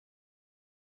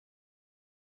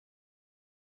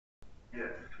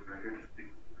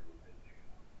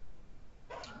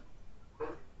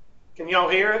Can y'all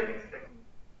hear it?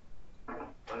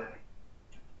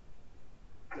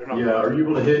 Yeah, are you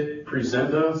able to hit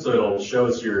present though, so it'll show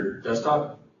us your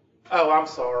desktop? Oh, I'm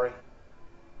sorry.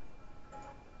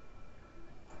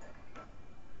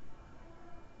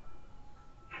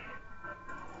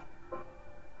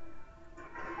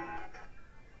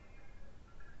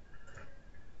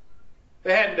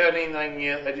 They hadn't done anything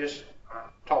yet, they're just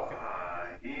talking.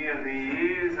 Here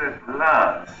he is at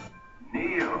last,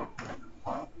 Neo.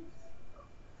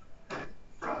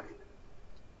 Right.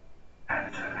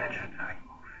 And the legendary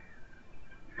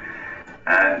movie.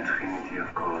 And Trinity,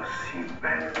 of course,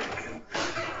 Sibel.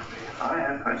 I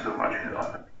have heard so much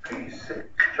about. Please sit,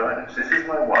 join us. This is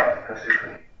my wife,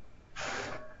 Persephone.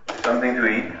 Something to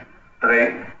eat?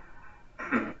 Drink?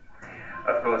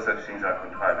 Of course, such things are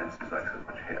contrivances like so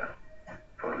much here.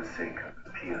 For the sake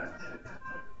of appearances.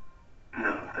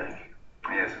 No, thank you.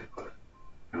 Yes, of course.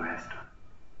 Who has time?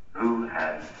 Who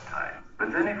has time?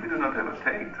 But then if we do not ever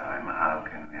take time, how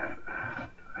can we ever have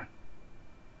time?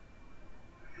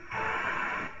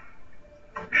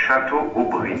 Chateau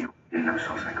Aubry,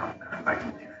 1959.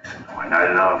 Magnificent wine.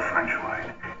 I love French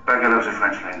wine. Like I love the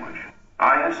French language.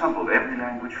 I have sampled every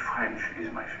language. French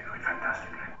is my favorite.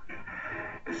 Fantastic language.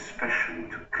 Especially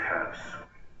to curse.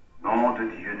 Nom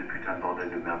de Dieu, de putain de bordel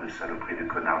de merde de saloperie de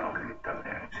connard d'enculé de ta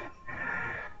mère.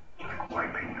 It's like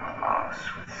wiping your ass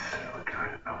with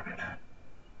silicone of it.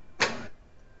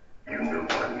 You know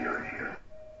why we are here.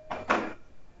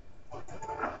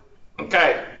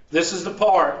 Okay, this is the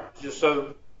part, just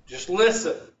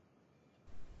listen.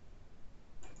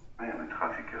 I am a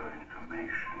trafficker of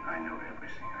information. I know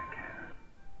everything I can.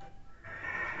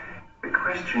 The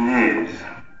question is,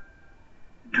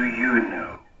 do you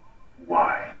know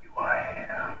why you are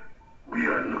here? We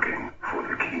are looking for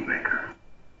the Keymaker.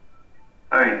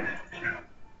 Oh yes, it's true.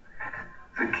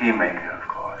 The Keymaker, of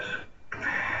course.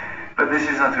 But this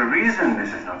is not a reason,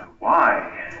 this is not a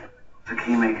why. The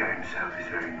Keymaker himself is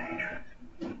very dangerous.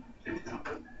 It is not a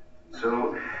man.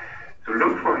 So, to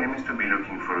look for him is to be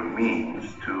looking for a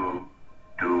means to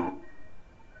do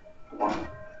what?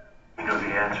 You know the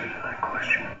answer to that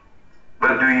question.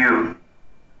 But do you?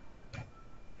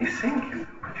 You think you do,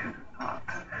 but you do not.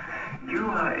 You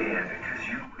are here because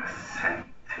you were sent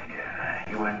here.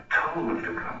 You were told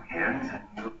to come here and then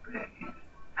you obeyed.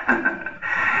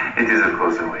 It is, of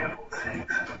course, a way of all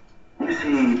things. You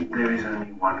see, there is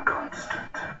only one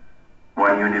constant.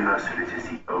 One universal, it is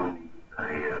the only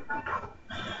real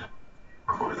truth.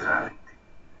 Causality.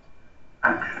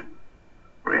 Action.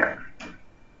 Reaction.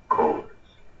 Cause.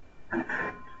 And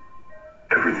effect.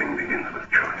 Everything begins with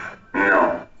choice.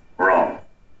 No. Wrong.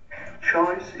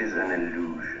 Choice is an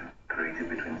illusion created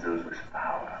between those with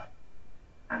power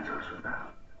and those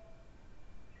without.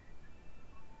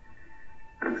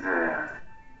 Look there.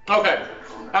 Okay,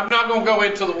 I'm not going to go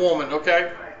into the woman,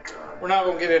 okay? We're not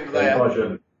going to get into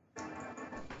that.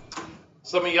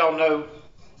 Some of y'all know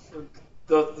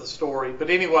the story. But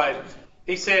anyway,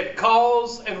 he said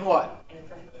cause and what?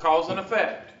 Cause and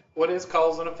effect. What is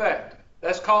cause and effect?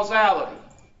 That's causality.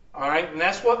 All right, and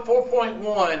that's what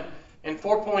 4.1 and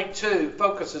 4.2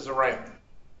 focuses around.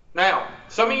 Now,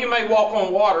 some of you may walk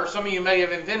on water. Some of you may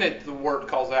have invented the word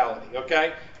causality,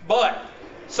 okay? But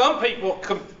some people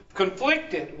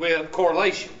conflict it with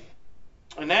correlation.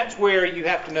 And that's where you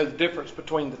have to know the difference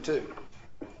between the two.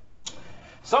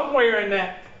 Somewhere in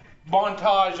that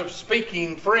montage of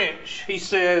speaking French, he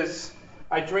says,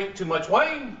 I drink too much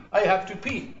wine, I have to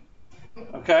pee.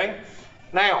 Okay?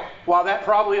 Now, while that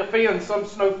probably offends some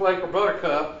snowflake or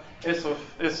buttercup,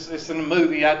 it's in a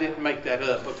movie, I didn't make that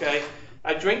up, okay?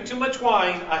 I drink too much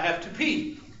wine, I have to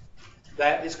pee.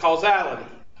 That is causality.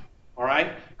 All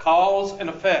right? Cause and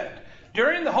effect.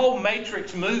 During the whole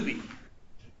Matrix movie,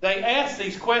 they ask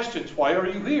these questions. Why are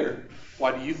you here?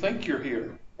 Why do you think you're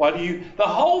here? The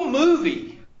whole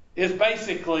movie is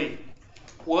basically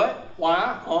what?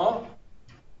 Why? Huh?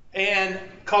 And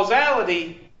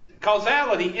causality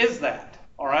is that.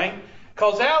 All right?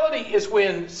 Causality is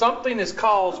when something is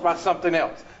caused by something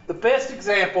else. The best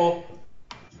example,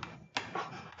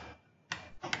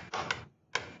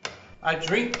 I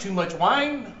drink too much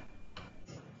wine,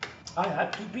 I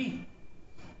have to pee.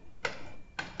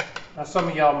 Now, some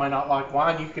of y'all may not like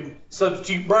wine. You can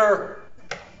substitute beer.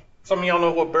 Some of y'all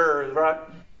know what beer is, right?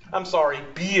 I'm sorry,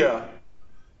 beer.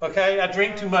 Okay, I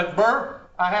drink too much beer,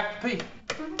 I have to pee.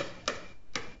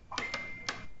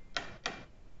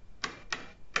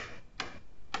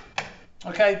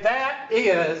 Okay, that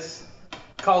is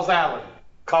causality.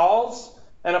 Cause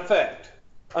and effect.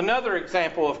 Another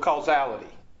example of causality.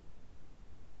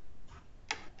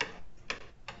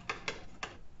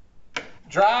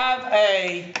 Drive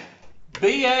a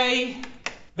BA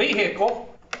vehicle.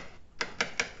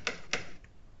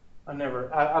 I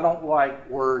don't like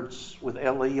words with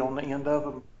LE on the end of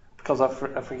them because I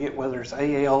forget whether it's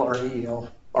AL or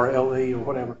EL or LE or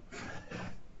whatever.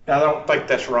 I don't think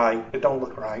that's right. It don't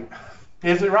look right.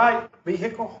 Is it right?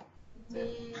 Vehicle? Yes.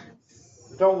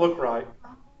 It don't look right.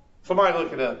 Somebody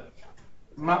look it up.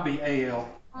 It might be AL.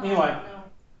 Anyway.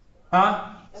 Huh?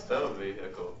 Spell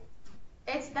vehicle.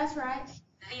 That's right.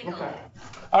 Vehicle. Okay.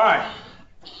 All right.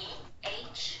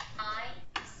 VEHICLE.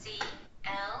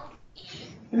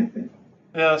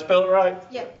 Did I spell it right?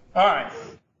 Yep. All right.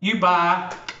 You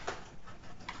buy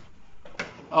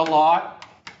a lot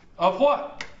of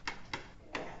what?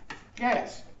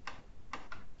 Gas.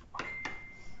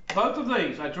 Both of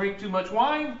these. I drink too much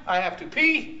wine. I have to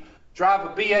pee. Drive a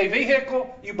BA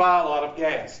vehicle. You buy a lot of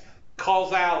gas.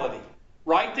 Causality.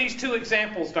 Write these two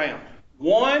examples down.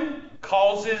 One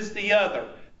causes the other.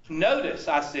 Notice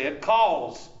I said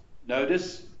cause.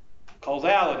 Notice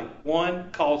causality.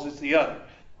 One causes the other.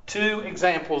 Two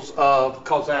examples of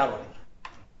causality.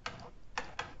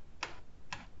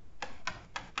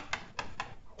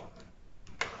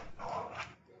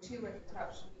 Two at the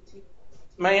top should be T.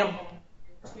 Ma'am?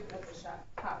 Two at the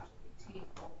top should be T.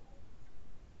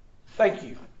 Thank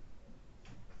you.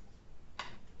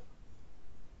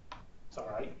 It's all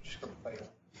right. You're just going to fail.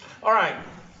 All right.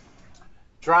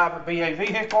 Drive a BA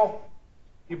vehicle.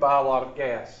 You buy a lot of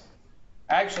gas.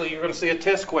 Actually, you're going to see a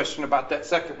test question about that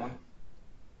second one.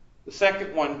 The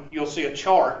second one, you'll see a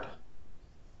chart,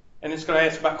 and it's going to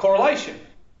ask about correlation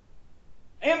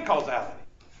and causality.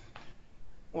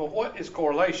 Well, what is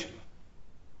correlation?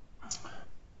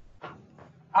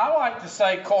 I like to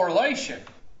say correlation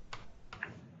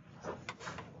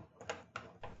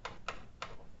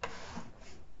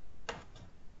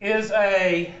is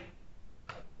a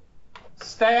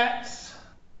stats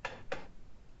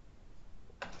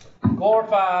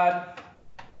glorified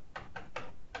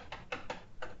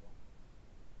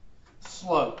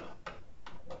slope.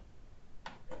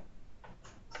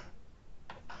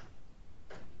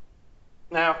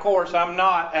 Now, of course, I'm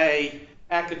not a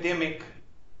academic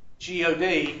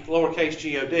GOD, lowercase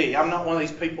GOD. I'm not one of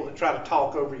these people that try to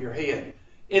talk over your head.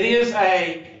 It is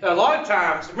a lot of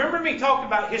times, remember me talking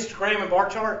about histogram and bar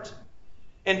charts?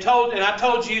 And I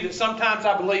told you that sometimes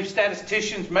I believe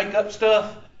statisticians make up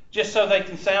stuff just so they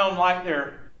can sound like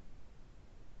they're,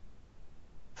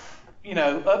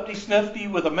 uppity-snuffy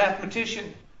with a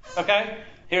mathematician. Okay?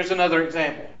 Here's another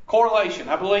example. Correlation.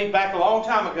 I believe back a long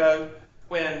time ago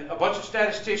when a bunch of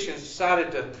statisticians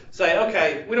decided to say,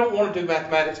 okay, we don't want to do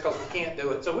mathematics because we can't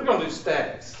do it, so we're going to do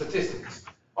statistics.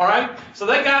 All right? So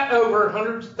they got over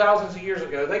hundreds of thousands of years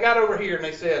ago, they got over here and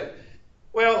they said,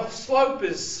 well, slope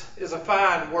is a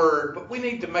fine word, but we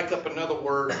need to make up another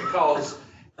word because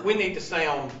we need to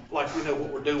sound like we know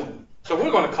what we're doing. So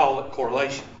we're going to call it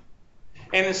correlation.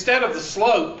 And instead of the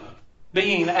slope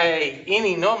being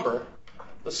any number,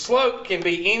 the slope can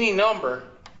be any number.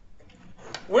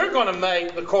 We're going to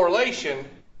make the correlation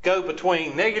go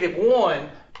between -1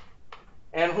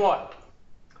 and what?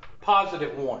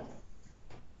 +1.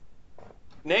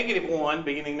 -1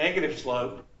 being a negative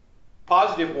slope,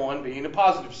 +1 being a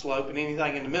positive slope, and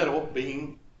anything in the middle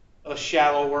being a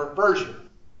shallower version.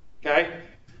 Okay?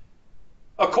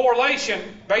 A correlation,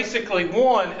 basically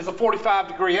 1 is a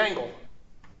 45-degree angle,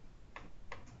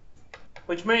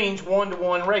 which means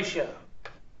 1-to-1 ratio,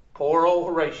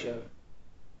 Poirot ratio.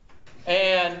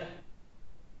 And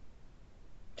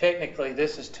technically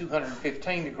this is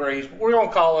 215 degrees, but we're going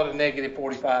to call it a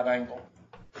 -45 angle.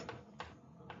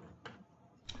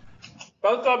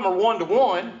 Both of them are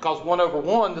 1-to-1 because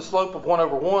 1/1, the slope of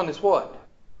 1/1 is what?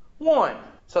 1.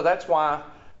 So that's why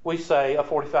we say a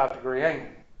 45-degree angle.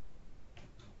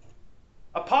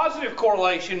 A positive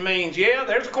correlation means, yeah,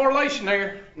 there's a correlation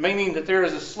there, meaning that there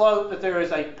is a slope, that there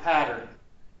is a pattern.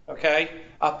 Okay?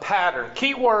 A pattern.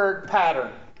 Keyword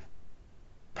pattern.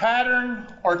 Pattern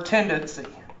or tendency.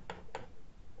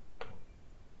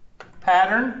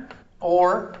 Pattern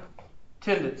or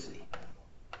tendency.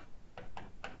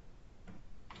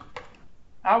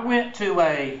 I went to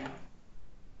a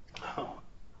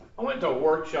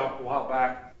workshop a while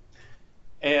back,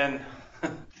 and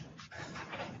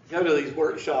go to these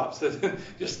workshops and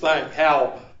just think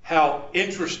how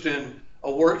interesting a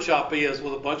workshop is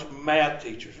with a bunch of math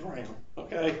teachers around.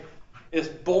 Okay, it's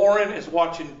boring as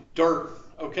watching dirt.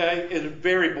 Okay, it's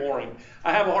very boring.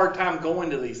 I have a hard time going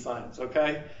to these things.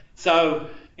 Okay, so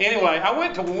anyway, I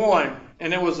went to one,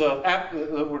 and it was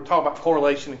we're talking about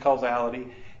correlation and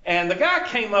causality. And the guy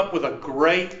came up with a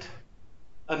great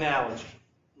analogy,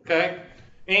 okay?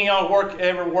 Any of y'all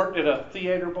ever worked at a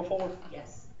theater before?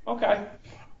 Yes. Okay.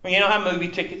 You know how movie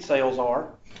ticket sales are.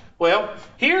 Well,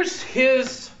 here's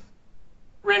his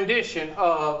rendition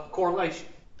of correlation.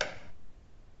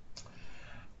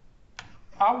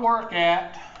 I work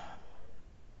at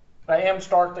the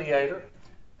Amstar Theater.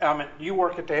 You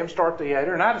work at the Amstar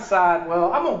Theater, and I decide,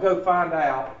 well, I'm going to go find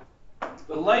out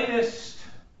the latest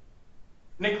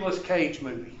Nicolas Cage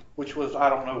movie, which was, I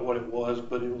don't know what it was,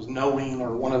 but it was Knowing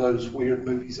or one of those weird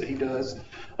movies that he does.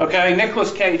 Okay,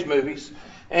 Nicolas Cage movies.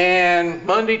 And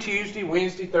Monday, Tuesday,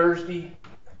 Wednesday, Thursday,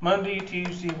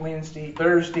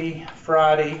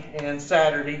 Friday, and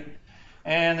Saturday.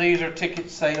 And these are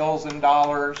ticket sales in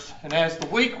dollars. And as the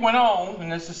week went on,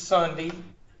 and this is Sunday,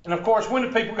 and of course, when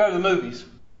do people go to the movies?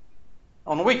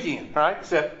 On the weekend, right?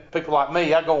 Except people like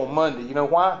me, I go on Monday. You know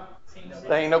why?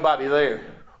 There ain't nobody there.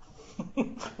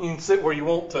 You can sit where you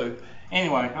want to.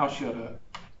 Anyway, I'll shut up.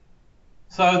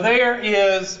 So there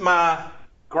is my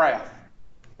graph.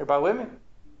 Everybody with me?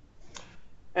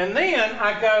 And then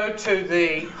I go to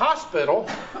the hospital,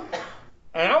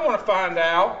 and I want to find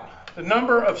out the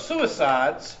number of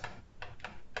suicides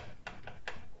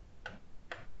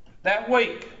that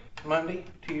week. Monday,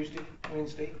 Tuesday,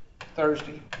 Wednesday,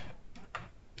 Thursday,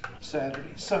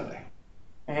 Saturday, Sunday.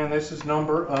 And this is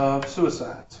number of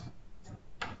suicides.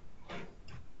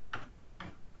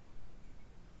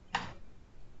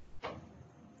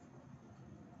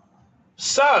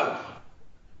 So,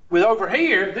 with over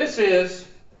here, this is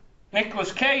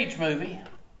Nicolas Cage movie,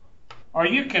 or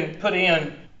you can put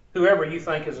in whoever you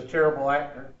think is a terrible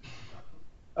actor.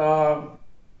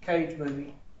 Cage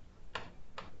movie.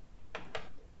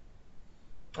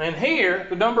 And here,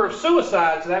 the number of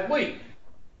suicides that week.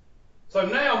 So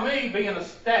now me being a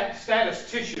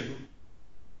statistician,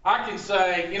 I can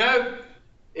say, you know,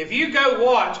 if you go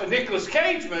watch a Nicolas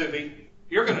Cage movie,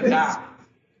 you're going to die.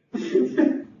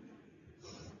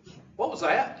 What was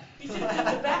that? He said it's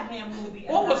a Batman movie.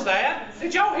 What was that?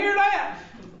 Did y'all hear that?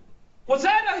 Was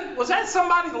that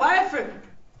somebody laughing?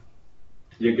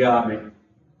 You got me.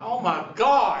 Oh my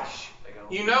gosh.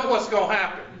 You know what's going to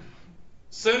happen.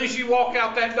 As soon as you walk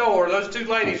out that door, those two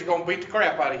ladies are going to beat the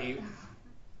crap out of you.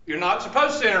 You're not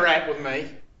supposed to interact with me.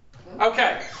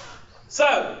 Okay.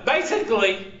 So,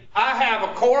 basically, I have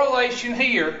a correlation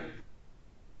here.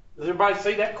 Does everybody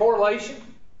see that correlation?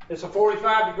 It's a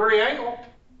 45-degree angle.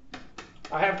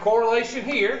 I have correlation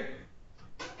here.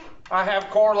 I have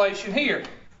correlation here.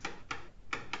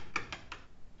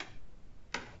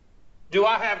 Do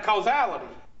I have causality?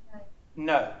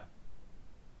 No.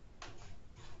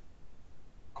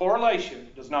 Correlation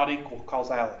does not equal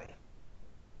causality.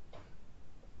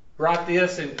 Write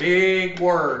this in big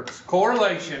words.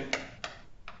 Correlation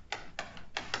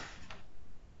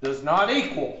does not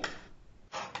equal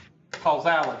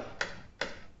causality.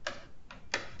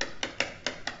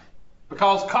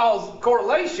 Because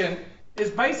correlation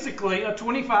is basically a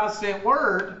 25-cent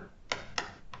word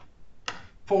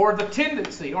for the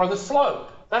tendency or the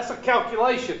slope. That's a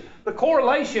calculation. The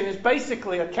correlation is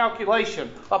basically a calculation,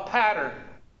 a pattern.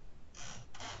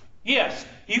 Yes,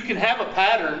 you can have a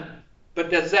pattern,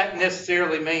 but does that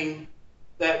necessarily mean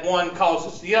that one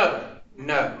causes the other?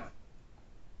 No.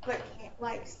 But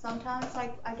like sometimes,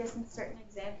 like I guess in certain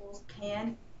examples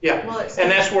can. Yeah, Well,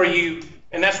 and that's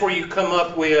where you come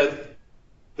up with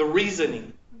the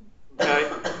reasoning. Okay,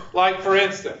 like for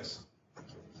instance,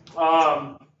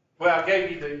 well I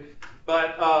gave you the,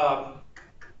 but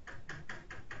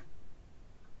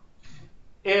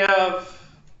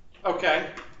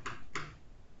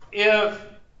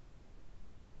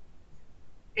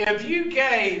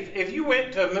if you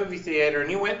went to a movie theater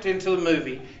and you went into the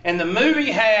movie and the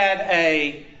movie had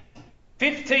a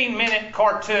 15-minute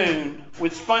cartoon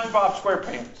with SpongeBob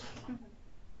SquarePants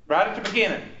right at the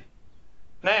beginning.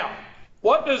 Now,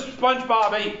 what does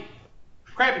SpongeBob eat?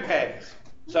 Krabby Patties.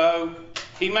 So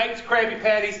he makes Krabby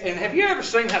Patties, and have you ever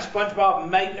seen how SpongeBob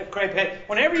made a Krabby Patty?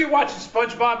 Whenever you're watching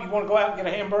SpongeBob, you want to go out and get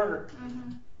a hamburger.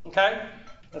 Okay?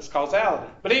 That's causality.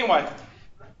 But anyway,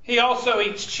 he also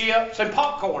eats chips and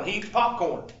popcorn. He eats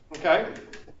popcorn. Okay?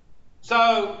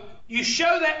 So you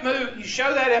show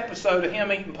that episode of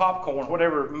him eating popcorn,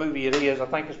 whatever movie it is. I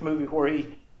think it's a movie where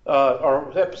he,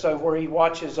 or episode where he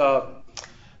watches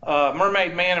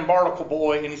Mermaid Man and Barnacle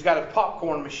Boy, and he's got a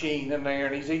popcorn machine in there,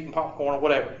 and he's eating popcorn or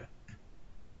whatever.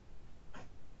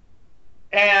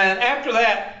 And after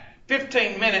that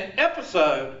 15-minute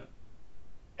episode,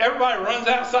 everybody runs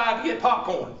outside to get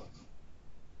popcorn.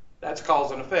 That's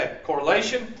cause and effect.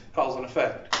 Correlation, cause and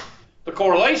effect. The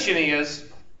correlation is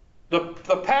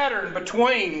the pattern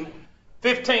between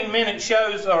 15-minute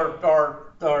shows are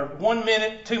 1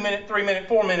 minute, 2 minute, 3 minute,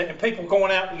 4 minute, and people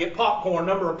going out to get popcorn,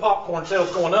 number of popcorn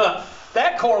sales going up.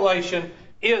 That correlation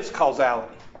is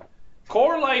causality.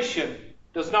 Correlation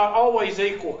does not always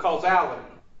equal causality,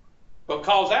 but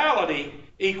causality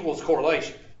equals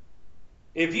correlation.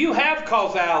 If you have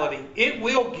causality, it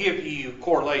will give you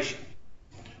correlation.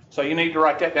 So you need to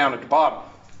write that down at the bottom.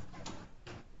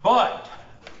 But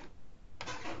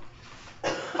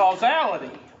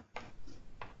causality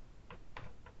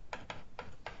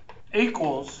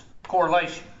equals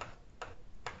correlation.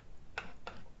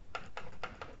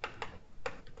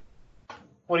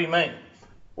 What do you mean?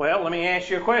 Well, let me ask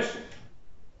you a question.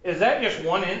 Is that just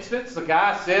one instance? The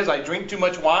guy says, I drink too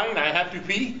much wine, I have to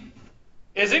pee?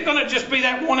 Is it going to just be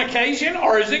that one occasion,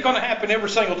 or is it going to happen every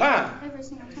single time? Every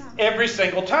single time. Every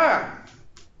single time.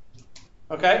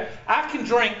 Okay? I can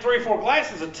drink 3 or 4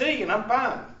 glasses of tea and I'm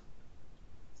fine.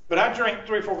 But I drink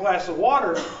 3 or 4 glasses of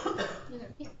water. You're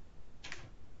gonna pee.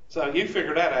 So you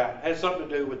figure that out. It has something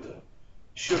to do with the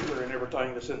sugar and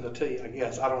everything that's in the tea, I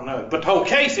guess. I don't know. But the whole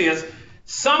case is,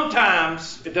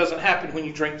 sometimes it doesn't happen when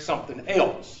you drink something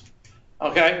else.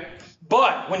 Okay?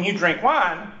 But when you drink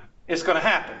wine, it's going to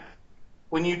happen.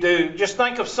 When you do, just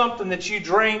think of something that you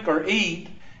drink or eat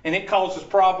and it causes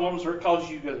problems or it causes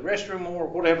you to go to the restroom more or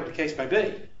whatever the case may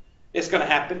be. It's going to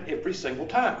happen every single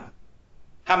time.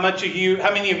 How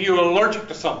many of you are allergic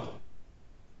to something?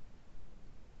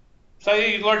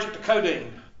 Say you're allergic to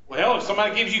codeine. Well, if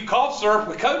somebody gives you cough syrup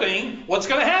with codeine, what's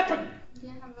going to happen?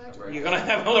 Yeah, I'm allergic. You're going to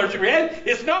have an allergic reaction.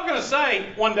 It's not going to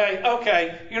say one day,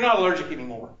 okay, you're not allergic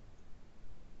anymore.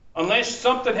 Unless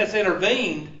something has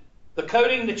intervened, the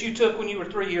codeine that you took when you were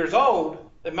 3 years old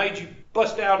that made you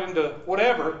bust out into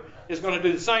whatever is going to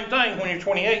do the same thing when you're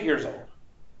 28 years old.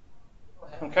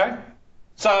 Okay?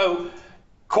 So,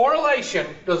 correlation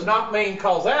does not mean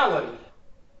causality,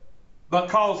 but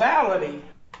causality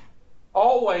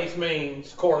always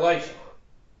means correlation.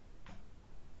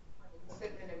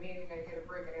 Sitting in a meeting, they get a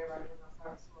break and everybody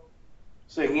outside smoke.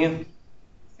 Say again?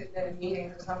 Sitting in a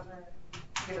meeting or something,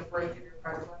 get a break and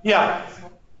everybody Yeah. outside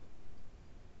smoke.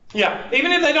 Yeah,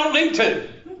 even if they don't need to.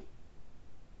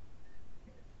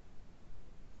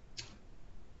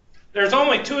 There's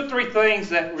only 2 or 3 things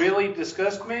that really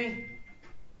disgust me.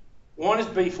 One is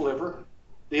beef liver,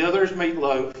 the other is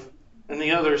meatloaf, and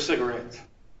the other is cigarettes.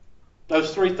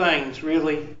 Those 3 things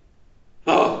really,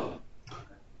 oh.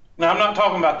 Now, I'm not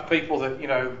talking about the people that,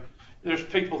 there's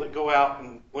people that go out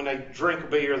and when they drink a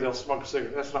beer, they'll smoke a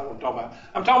cigarette. That's not what I'm talking about.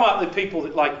 I'm talking about the people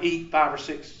that eat 5 or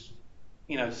 6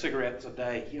 cigarettes a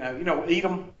day, eat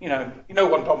them, you know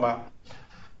what I'm talking about.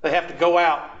 They have to go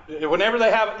out, whenever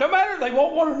they have it, no matter they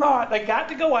want one or not, they got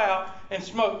to go out and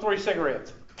smoke 3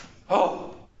 cigarettes.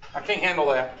 Oh, I can't handle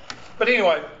that. But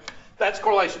anyway, that's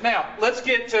correlation. Now, let's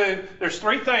get to, there's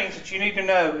 3 things that you need to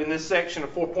know in this section of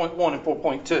 4.1 and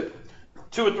 4.2.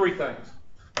 2 or 3 things.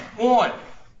 1,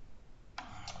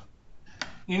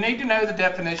 you need to know the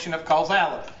definition of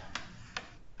causality.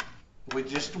 We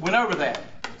just went over that.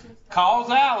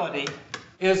 Causality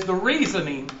is the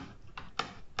reasoning.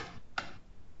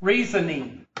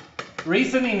 Reasoning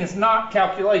is not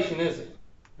calculation, is it?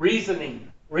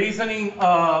 Reasoning. Reasoning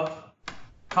of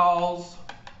cause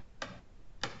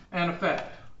and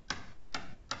effect.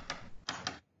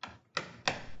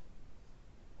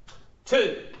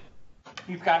 2,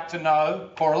 you've got to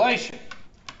know correlation.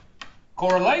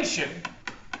 Correlation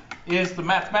is the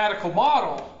mathematical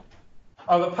model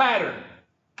of a pattern.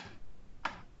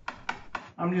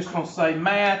 I'm just going to say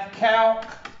math calc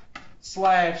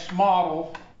 /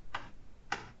 model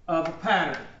of a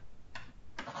pattern.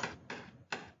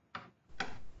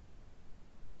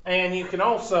 And you can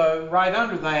also, right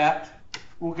under that,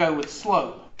 we'll go with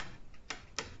slope.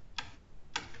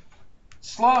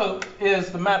 Slope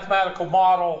is the mathematical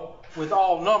model with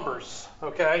all numbers,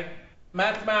 okay?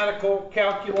 Mathematical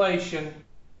calculation,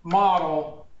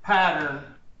 model, pattern,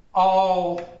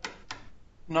 all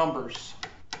numbers.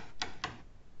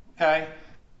 Okay?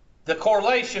 The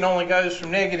correlation only goes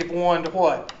from -1 to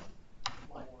what?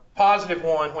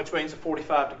 +1, which means a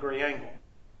 45-degree angle.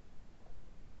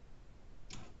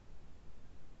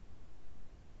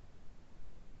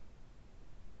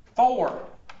 Four,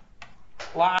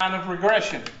 line of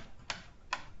regression.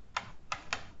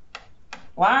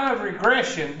 Line of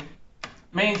regression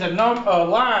means a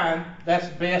line that's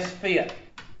best fit.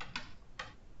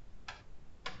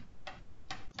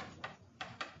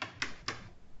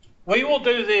 We will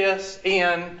do this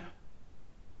in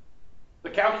the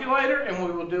calculator and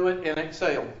we will do it in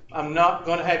Excel. I'm not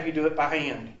going to have you do it by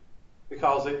hand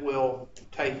because it will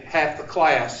take half the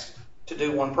class to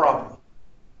do one problem.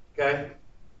 Okay?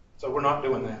 So we're not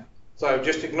doing that. So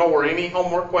just ignore any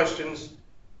homework questions.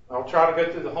 I'll try to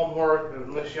go through the homework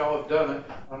unless y'all have done it.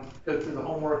 I'll go through the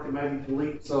homework and maybe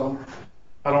delete some.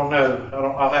 I don't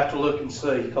know. I'll have to look and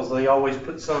see because they always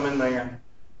put some in there,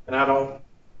 and I don't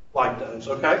like those.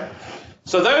 Okay.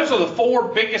 So those are the 4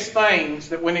 biggest things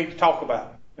that we need to talk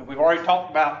about, and we've already talked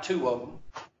about 2 of them.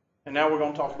 And now we're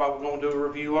going to do a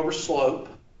review over slope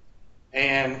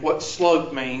and what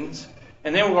slope means.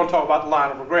 And then we're going to talk about the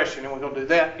line of regression, and we're going to do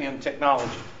that in technology.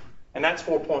 And that's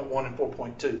 4.1 and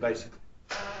 4.2, basically.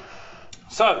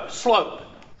 So, slope.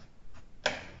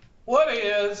 What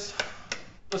is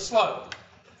the slope?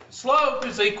 Slope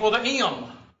is equal to m.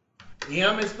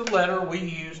 M is the letter we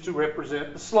use to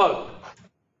represent the slope.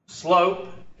 Slope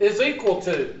is equal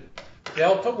to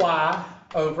delta y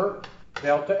over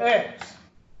delta x.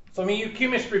 Some of you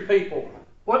chemistry people,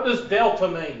 what does delta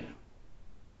mean?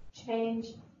 Change.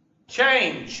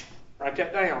 Change. Write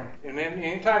that down. And then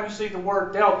anytime you see the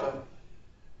word delta,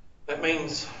 that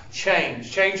means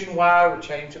change. Change in y or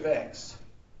change of x.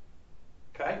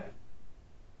 Okay?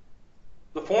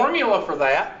 The formula for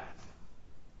that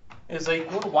is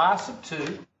equal to y sub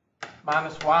 2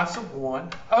 minus y sub 1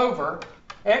 over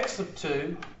x sub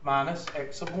 2 minus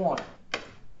x sub 1.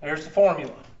 There's the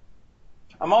formula.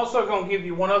 I'm also going to give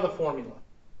you one other formula,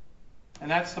 and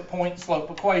that's the point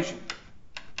slope equation.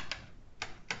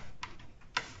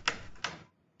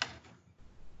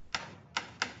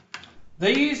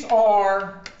 These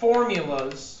are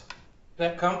formulas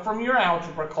that come from your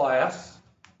algebra class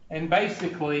and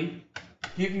basically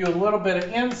give you a little bit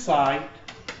of insight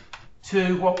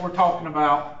to what we're talking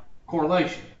about,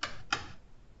 correlation.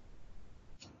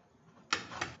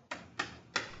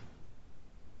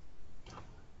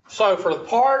 So for the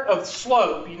part of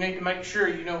slope, you need to make sure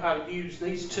you know how to use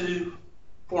these 2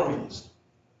 formulas.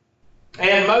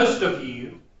 And most of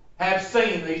you have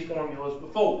seen these formulas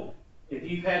before. If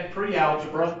you've had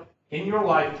pre-algebra in your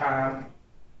lifetime,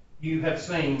 you have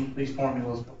seen these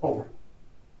formulas before.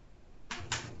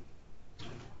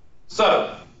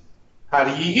 So, how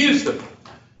do you use them?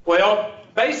 Well,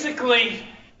 basically,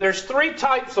 there's 3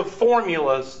 types of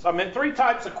formulas, 3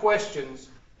 types of questions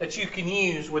that you can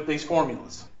use with these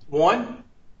formulas. 1,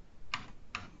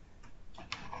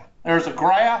 there's a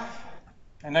graph,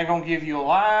 and they're going to give you a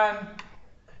line,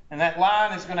 and that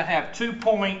line is going to have 2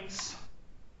 points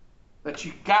that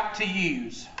you've got to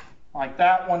use, like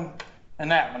that one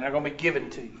and that one. They're going to be given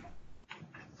to you.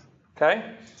 Okay?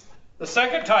 The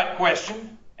second type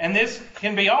question, and this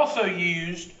can be also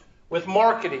used with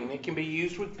marketing. It can be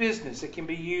used with business. It can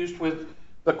be used with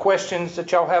the questions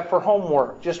that y'all have for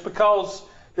homework. Just because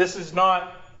this is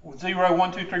not 0,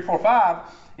 1, 2, 3, 4, 5,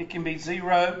 it can be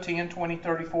 0, 10, 20,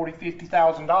 30, 40,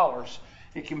 $50,000.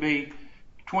 It can be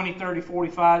 20, 30,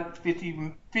 45,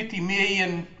 50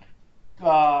 million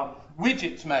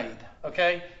widgets made,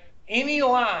 okay? Any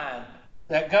line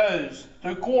that goes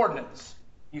through coordinates,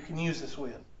 you can use this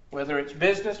with. Whether it's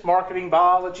business, marketing,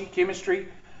 biology, chemistry,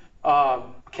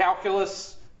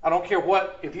 calculus, I don't care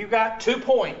what. If you got 2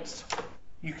 points,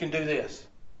 you can do this,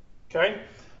 okay?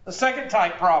 The second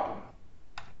type problem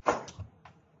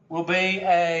will be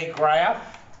a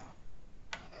graph,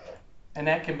 and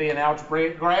that can be an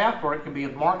algebraic graph, or it can be a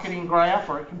marketing graph,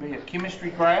 or it can be a chemistry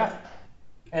graph.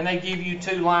 And they give you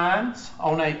 2 lines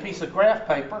on a piece of graph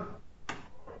paper.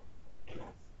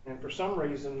 And for some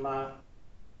reason, my...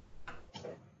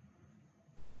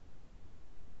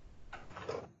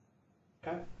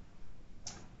 Okay.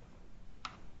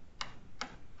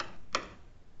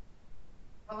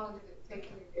 How long did it take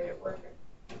you to get it working?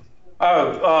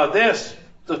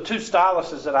 The 2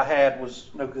 styluses that I had was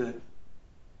no good.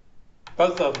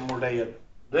 Both of them were dead.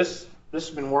 This has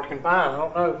been working fine. I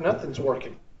don't know if nothing's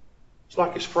working. It's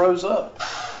like it's froze up.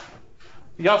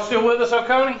 Y'all still with us,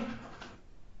 Oconee?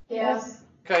 Yes.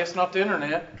 Okay, it's not the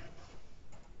internet.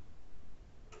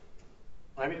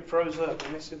 Maybe it froze up.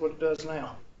 Let me see what it does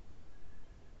now.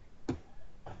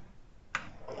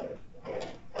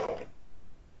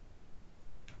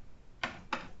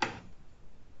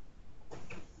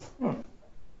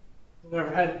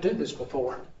 Never had it do this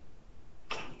before.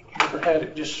 Never had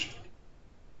it just...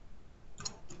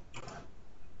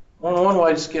 Only one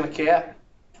way to skin a cat.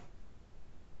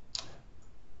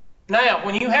 Now,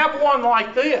 when you have one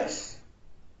like this,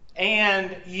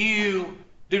 and you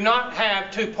do not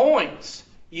have 2 points,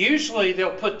 usually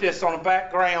they'll put this on a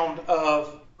background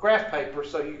of graph paper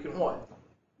so you can what?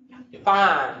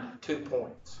 Find 2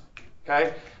 points.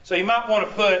 Okay? So you might want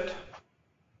to put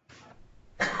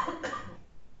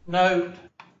note,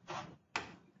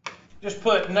 just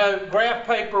put note, graph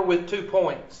paper with 2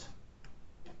 points.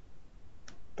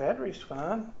 Battery's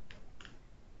fine.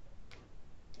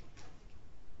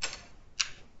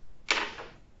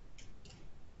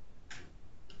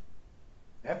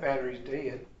 That battery's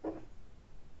dead.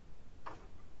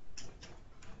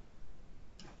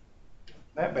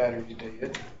 That battery's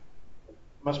dead.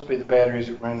 Must be the batteries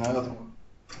that ran the other one.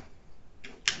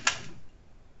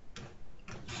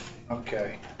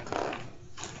 Okay.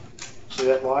 See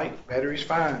that light? Battery's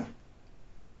fine.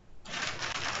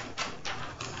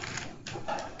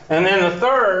 And then the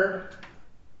third,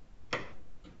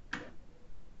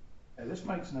 this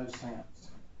makes no sense.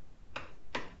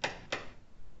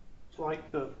 It's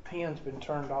like the pin's been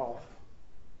turned off.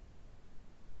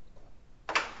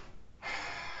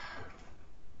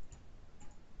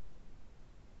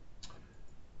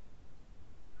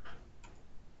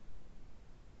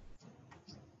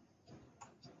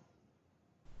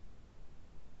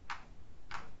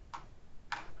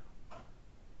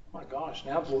 Oh my gosh,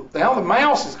 now the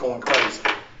mouse is going crazy.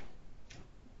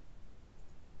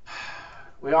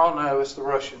 We all know it's the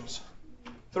Russians.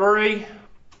 3,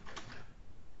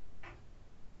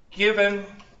 given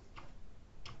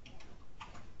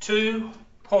 2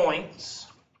 points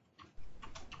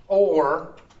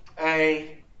or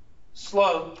a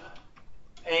slope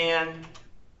and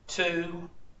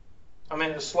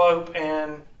a slope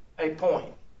and a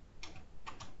point.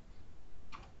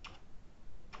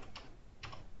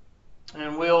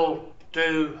 And we'll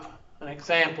do an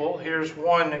example. Here's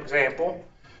one example.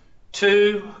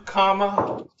 2,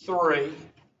 3,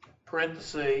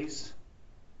 parentheses,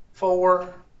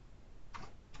 4,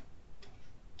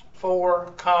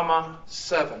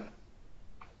 7.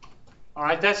 All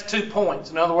right, that's 2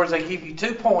 points. In other words, they give you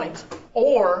 2 points,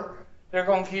 or they're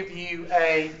going to give you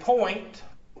a point,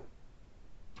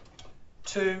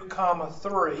 2,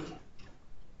 3,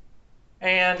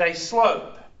 and a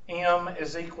slope. M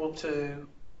is equal to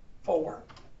 4.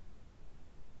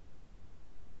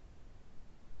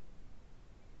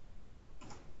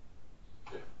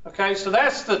 Okay, so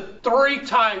that's the 3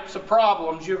 types of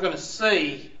problems you're going to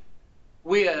see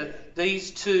with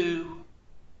these 2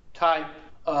 type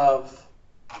of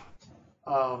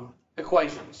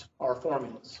equations or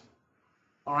formulas.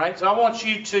 All right, so I want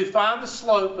you to find the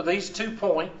slope of these 2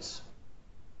 points,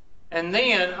 and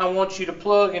then I want you to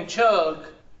plug and chug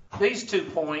these 2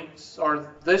 points,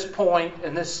 or this point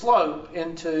and this slope,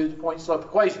 into the point-slope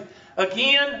equation.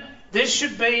 Again, this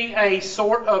should be a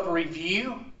sort of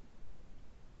review.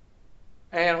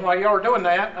 And while y'all are doing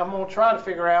that, I'm going to try to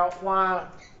figure out why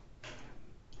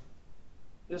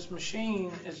this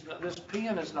pen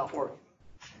is not working.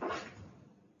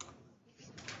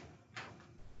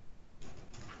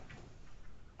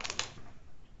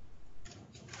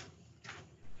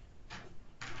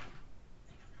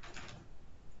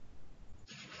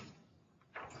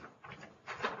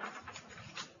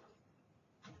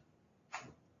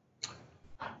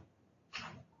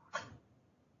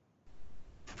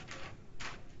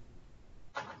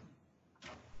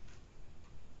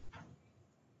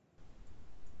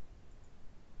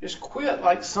 Just quit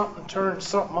like something turned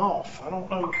something off. I don't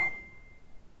know.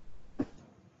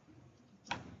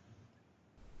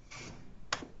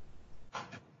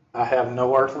 I have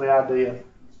no earthly idea.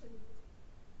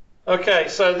 Okay,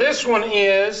 so this one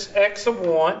is x of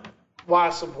 1, y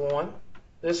sub 1.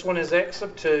 This one is x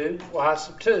sub 2, y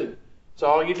sub 2. So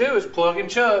all you do is plug and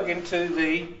chug into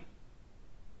the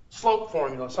slope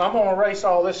formula. So I'm going to erase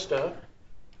all this stuff.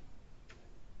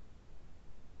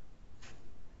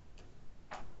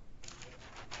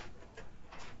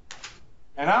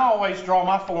 And I always draw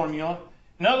my formula.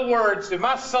 In other words, if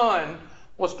my son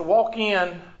was to walk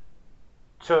in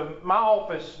to my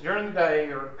office during the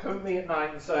day or come to me at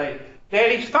night and say,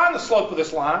 "Daddy, find the slope of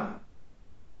this line,"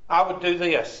 I would do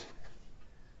this.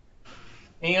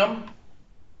 M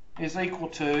is equal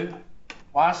to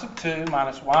y sub 2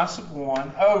 minus y sub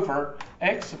 1 over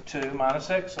x sub 2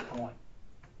 minus x sub 1.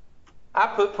 I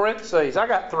put parentheses. I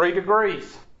got 3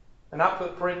 degrees, and I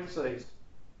put parentheses.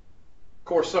 Of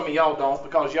course, some of y'all don't,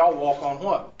 because y'all walk on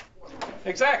what?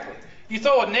 Exactly. You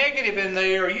throw a negative in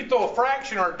there, or you throw a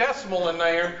fraction or a decimal in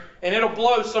there, and it'll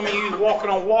blow some of you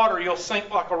walking on water. You'll sink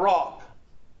like a rock.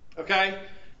 Okay?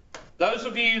 Those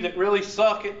of you that really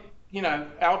suck at,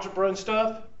 algebra and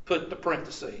stuff, put the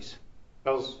parentheses.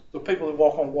 Because the people that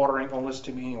walk on water ain't going to listen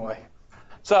to me anyway.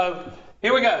 So,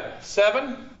 here we go.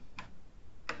 7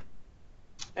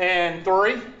 and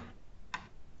 3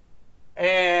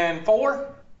 and 4.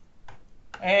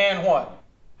 And what?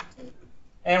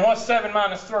 And what's 7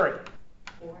 minus 3?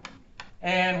 4.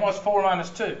 And what's 4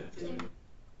 minus 2? 2.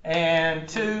 And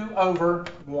 2 over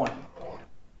 1.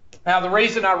 Now the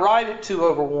reason I write it 2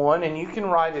 over 1, and you can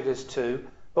write it as 2,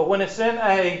 but when it's in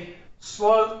a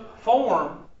slope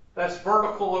form, that's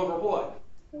vertical over what?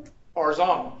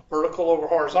 Horizontal. Vertical over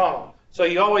horizontal. So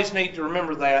you always need to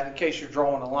remember that in case you're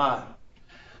drawing a line.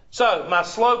 So my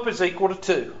slope is equal to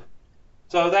 2.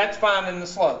 So that's finding the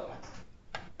slope.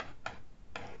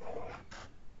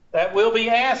 that will be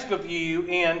asked of you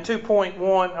in 2.1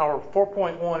 or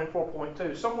 4.1 and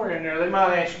 4.2. Somewhere in there, they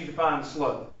might ask you to find the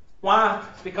slope. Why?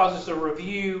 It's because it's a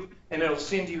review and it'll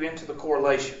send you into the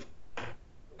correlation.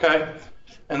 Okay?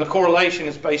 And the correlation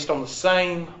is based on the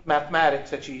same mathematics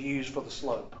that you use for the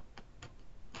slope.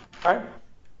 All right?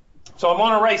 So I'm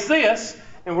going to erase this,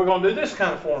 and we're going to do this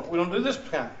kind of form. We're going to do this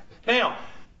kind. Now,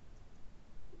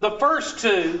 the first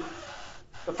two,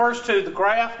 the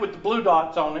graph with the blue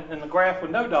dots on it and the graph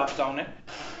with no dots on it,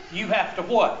 you have to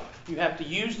what? You have to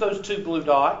use those two blue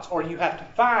dots, or you have to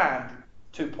find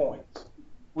 2 points.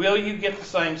 Will you get the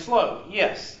same slope?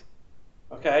 Yes.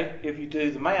 Okay, if you do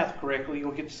the math correctly,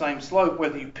 you'll get the same slope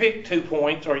whether you pick 2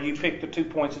 points or you pick the 2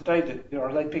 points that they did,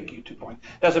 or they pick you 2 points.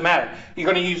 Doesn't matter.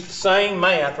 You're going to use the same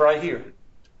math right here.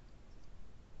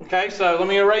 Okay, so let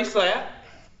me erase that.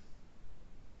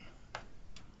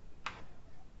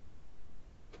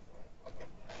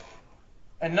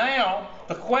 And now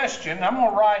the question, I'm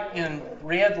going to write in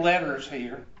red letters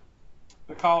here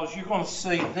because you're going to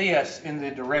see this in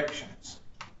the directions.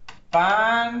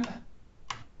 Find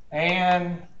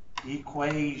an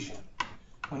equation.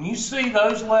 When you see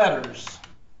those letters,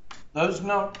 those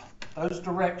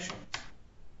directions,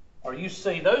 or you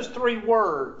see those 3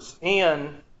 words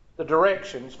in the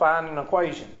directions, find an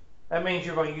equation, that means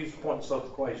you're going to use the point and slope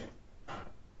equation.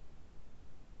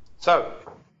 So,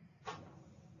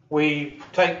 we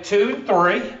take 2 and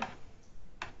 3,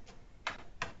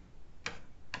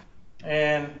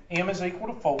 and m is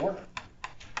equal to 4.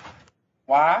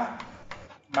 Y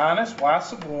minus y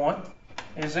sub 1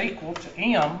 is equal to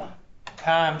m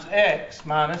times x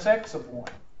minus x sub 1.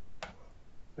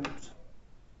 Oops.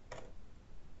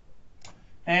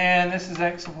 And this is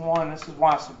x sub 1, this is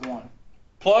y sub 1.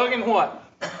 Plug in what?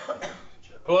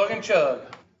 Plug and chug.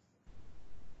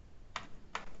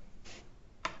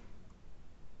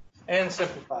 And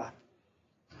simplify.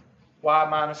 Y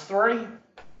minus 3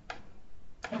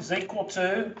 is equal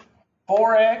to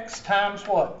 4x times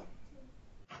what?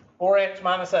 4x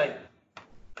minus 8.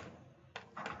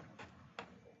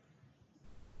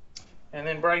 And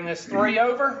then bring this 3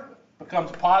 over,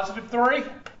 becomes a positive 3.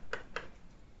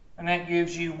 And that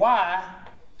gives you y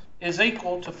is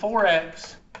equal to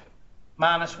 4x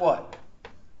minus what?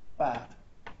 5.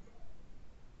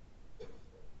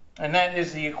 And that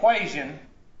is the equation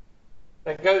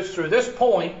that goes through this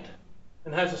point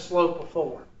and has a slope of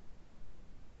 4.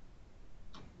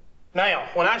 Now,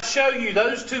 when I show you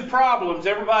those 2 problems,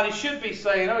 everybody should be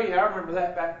saying, oh yeah, I remember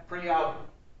that back in pre-algebra.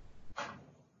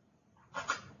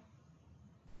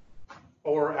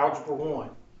 Or Algebra 1,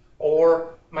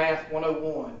 or Math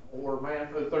 101, or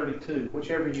Math 032,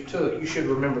 whichever you took, you should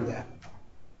remember that.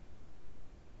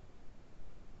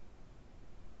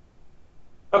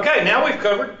 Okay, now we've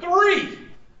covered 3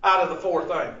 out of the 4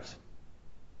 things.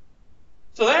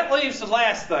 So that leaves the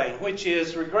last thing, which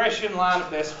is regression line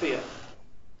of best fit.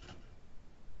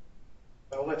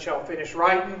 I'll let y'all finish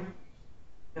writing,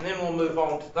 and then we'll move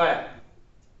on to that.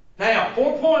 Now,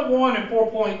 4.1 and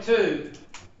 4.2,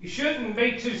 you shouldn't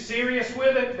be too serious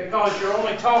with it because you're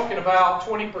only talking about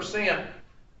 20%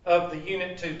 of the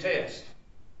Unit 2 test.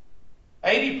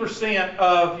 80%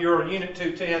 of your Unit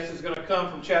 2 test is going to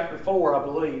come from Chapter 4, I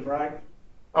believe, right?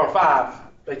 Or 5.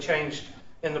 They changed,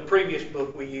 in the previous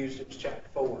book we used, it was Chapter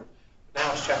 4.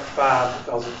 Now it's Chapter 5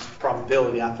 because it's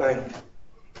probability, I think.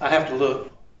 I have to look.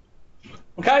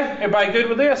 Okay, everybody good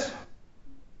with this?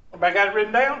 Everybody got it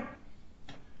written down?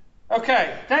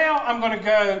 Okay, now I'm going to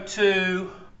go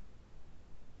to,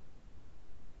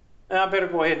 now I better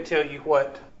go ahead and tell you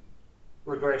what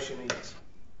regression is.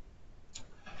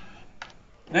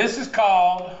 This is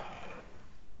called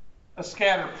a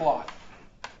scatter plot.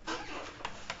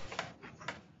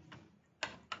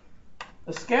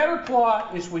 A scatter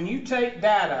plot is when you take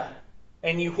data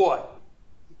and you what?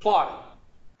 You plot it.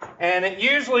 And it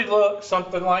usually looks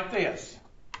something like this.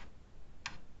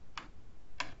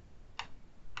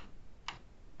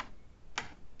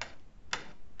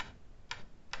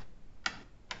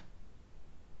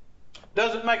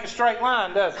 Doesn't make a straight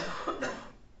line, does it?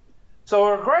 So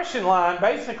a regression line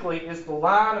basically is the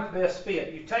line of best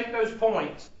fit. You take those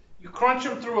points, you crunch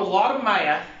them through a lot of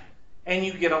math, and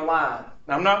you get a line.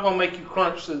 Now, I'm not going to make you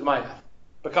crunch through the math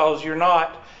because you're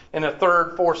not in a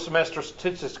 3rd, 4th semester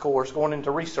statistics course going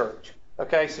into research.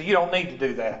 Okay, so you don't need to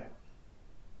do that.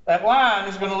 That line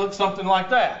is going to look something like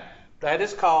that. That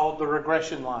is called the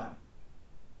regression line.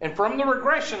 And from the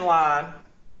regression line,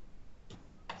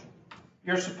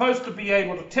 you're supposed to be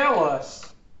able to tell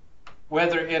us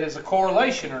whether it is a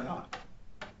correlation or not.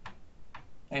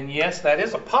 And yes, that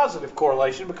is a positive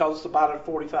correlation because it's about a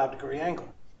 45-degree angle.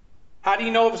 How do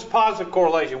you know if it's a positive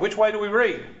correlation? Which way do we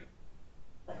read?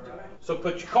 So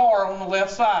put your car on the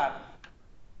left side.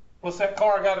 What's that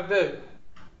car got to do?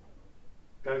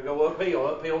 Got to go uphill.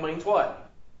 Uphill means what?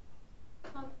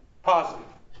 Positive.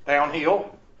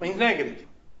 Downhill means negative.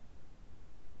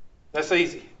 That's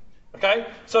easy. Okay?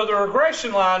 So the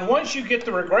regression line, once you get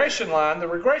the regression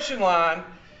line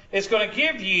is going to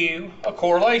give you a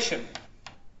correlation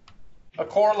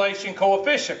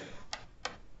coefficient.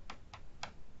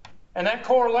 And that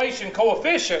correlation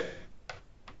coefficient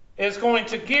is going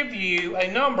to give you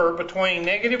a number between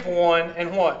 -1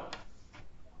 and what?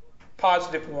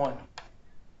 +1.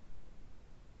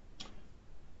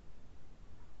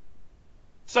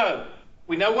 So,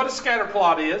 we know what a scatter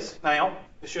plot is now.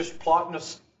 It's just plotting a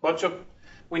bunch of,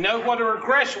 we know what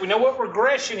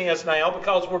regression is now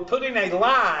because we're putting a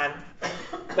line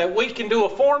that we can do a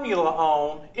formula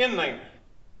on in there.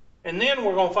 And then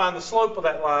we're going to find the slope of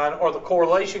that line or the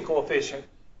correlation coefficient,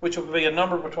 which will be a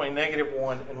number between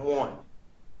 -1 and 1.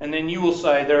 And then you will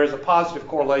say there is a positive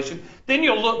correlation. Then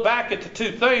you'll look back at the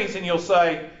two things and you'll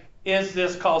say, is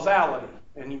this causality?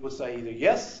 And you will say either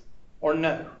yes or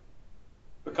no.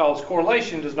 Because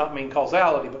correlation does not mean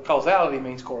causality, but causality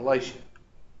means correlation.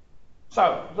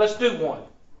 So, let's do one.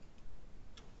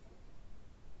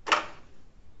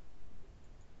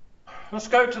 Let's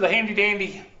go to the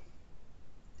handy-dandy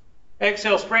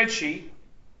Excel spreadsheet.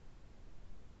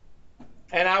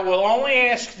 And I will only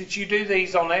ask that you do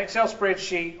these on the Excel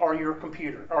spreadsheet or your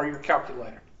computer or your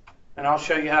calculator. And I'll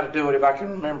show you how to do it if I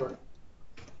can remember.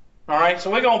 All right,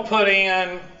 so we're going to put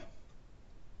in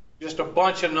just a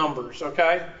bunch of numbers,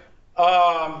 okay?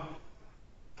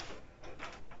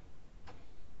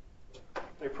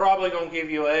 They're probably going to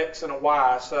give you an X and a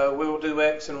Y, so we'll do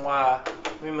X and Y.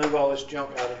 Let me move all this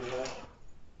junk out of here.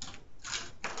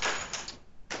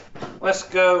 Let's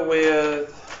go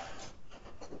with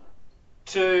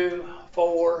 2,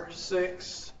 4,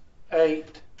 6,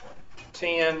 8,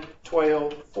 10,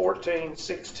 12, 14,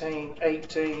 16,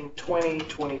 18, 20,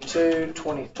 22,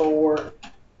 24,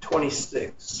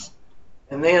 26.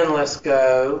 And then let's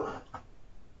go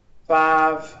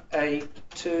 5, 8,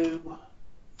 2,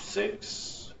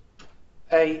 6,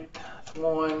 8,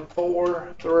 1,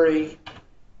 4, 3,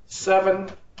 7,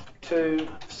 2,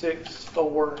 6,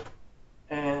 4,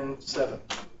 and 7.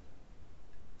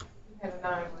 You had a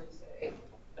 9 where you said 8.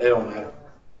 It don't matter.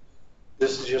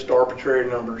 This is just arbitrary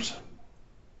numbers.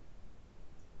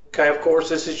 Okay, of course,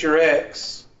 this is your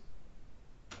X,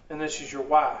 and this is your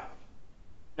Y.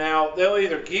 Now, they'll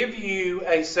either give you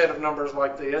a set of numbers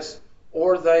like this,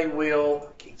 or they will,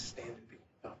 I can't stand it being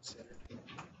not centered.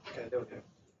 Okay, there we go.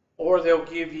 Or they'll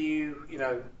give you,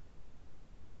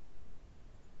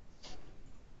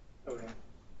 okay.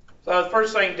 So the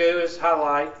first thing you do is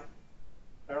highlight,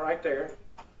 right there.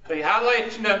 So you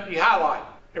highlight, you highlight.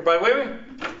 Everybody with me?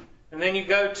 And then you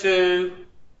go to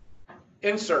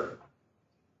insert.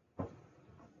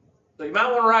 So you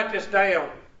might want to write this down,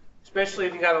 especially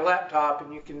if you got a laptop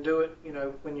and you can do it,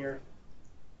 when you're,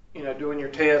 doing your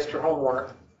test or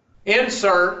homework.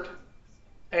 Insert,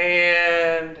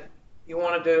 and you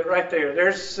want to do it right there.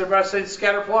 There's, everybody see the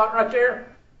scatter plot right there?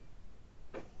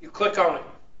 You click on it.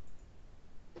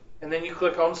 And then you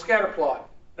click on scatter plot.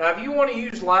 Now, if you want to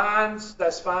use lines,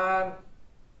 that's fine.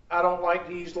 I don't like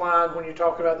to use lines when you're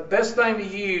talking about, the best thing to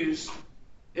use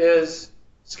is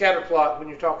scatter plot when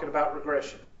you're talking about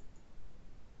regression.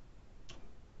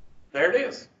 There it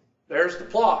is. There's the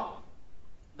plot.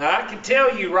 Now, I can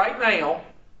tell you right now,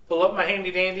 pull up my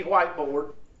handy dandy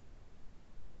whiteboard.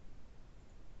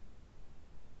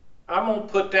 I'm going to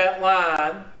put that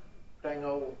line, dang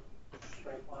old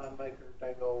straight line maker,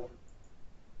 dang old.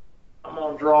 I'm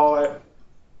going to draw it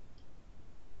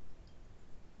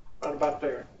right about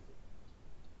there.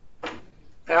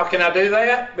 How can I do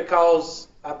that? Because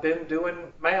I've been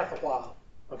doing math a while,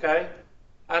 okay?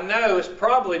 I know it's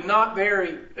probably not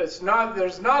there's not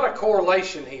a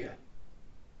correlation here.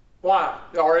 Why?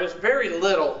 Or it's very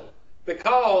little.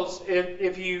 Because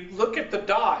if you look at the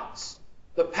dots,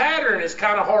 the pattern is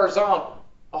kind of horizontal.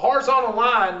 A horizontal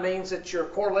line means that your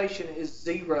correlation is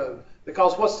 0.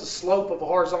 Because what's the slope of a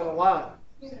horizontal line?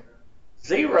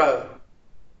 0.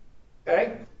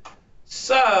 Okay?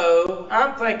 So,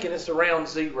 I'm thinking it's around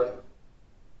 0.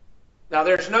 Now,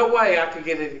 there's no way I could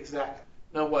get it exact.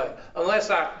 No way. Unless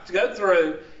I go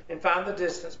through and find the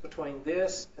distance between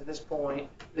this and this point,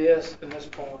 this and this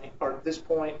point, or this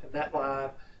point and that line,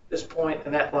 this point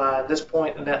and that line, this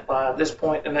point and that line, this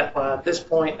point and that line, this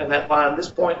point and that line, this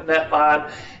point and that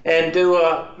line, and do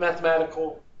a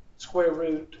mathematical square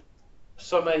root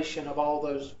summation of all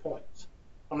those points.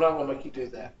 I'm not going to make you do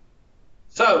that.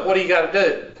 So what do you got to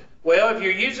do? Well, if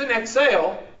you're using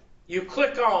Excel, you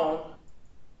click on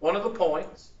one of the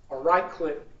points or right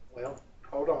click, well,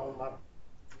 hold on, my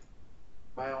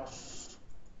mouse,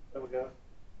 there we go.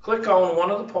 Click on one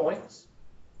of the points.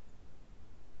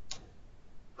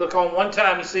 Click on one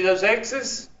time, you see those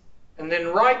X's? And then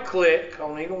right click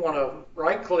on either one of them,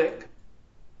 right click,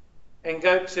 and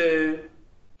go to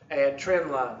add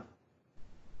trend line.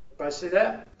 Everybody see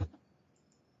that?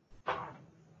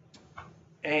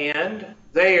 And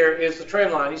there is the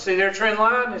trend line. You see their trend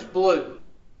line is blue.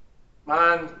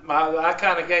 I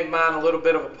kind of gave mine a little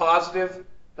bit of a positive.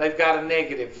 They've got a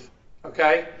negative.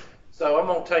 Okay? So I'm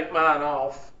going to take mine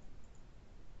off.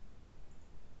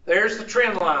 There's the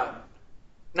trend line.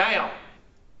 Now,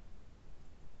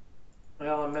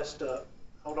 well, I messed up.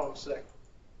 Hold on a second.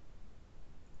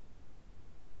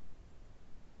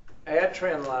 Add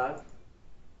trend line.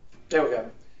 There we go.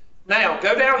 Now,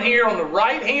 go down here on the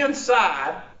right-hand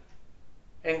side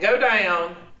and go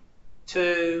down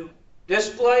to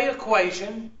display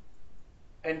equation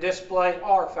and display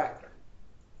R factor.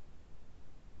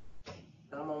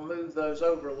 I'm going to move those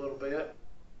over a little bit,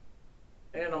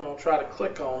 and I'm going to try to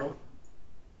click on them.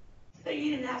 So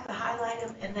you didn't have to highlight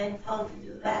them and then tell them to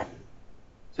do that?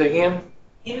 Say again?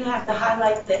 You didn't have to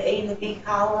highlight the A and the B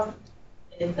column?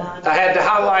 And, I had to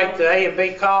highlight the A and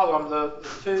B column, the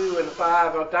 2 and the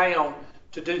 5 are down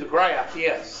to do the graph,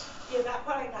 yes. Yeah, that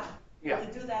part I got. Yeah.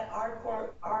 To do that R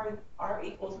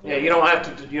equals. Yeah, you don't have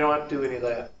to do any of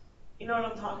that. You know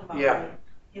what I'm talking about? Yeah. Right?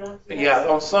 You don't have to do Yeah, that?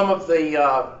 on some of the,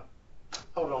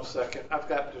 hold on a second. I'm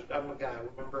a guy,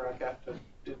 remember, I got to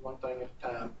do one thing at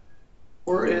a time.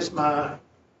 Where is my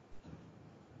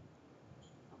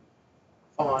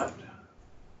font?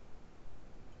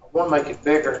 I want to make it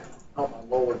bigger. Oh my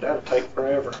Lord, that'll take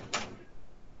forever.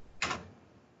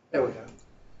 There we go.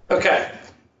 Okay.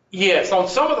 Yes, on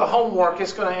some of the homework,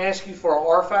 it's going to ask you for an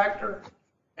R factor,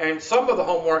 and some of the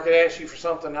homework, it asks you for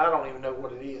something I don't even know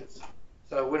what it is.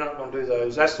 So we're not going to do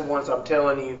those. That's the ones I'm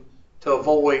telling you to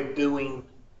avoid doing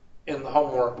in the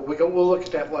homework, but we'll look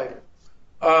at that later.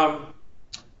 I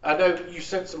know you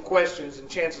sent some questions, and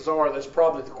chances are that's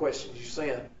probably the questions you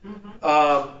sent.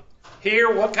 Mm-hmm.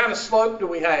 Here, what kind of slope do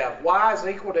we have? Y is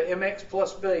equal to mx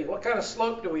plus b. What kind of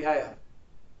slope do we have?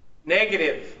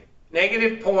 Negative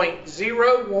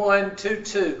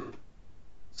 0.0122.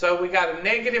 So we got a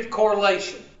negative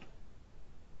correlation.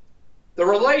 The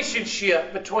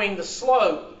relationship between the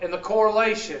slope and the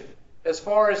correlation as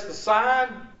far as the sign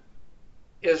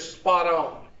is spot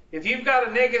on. If you've got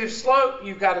a negative slope,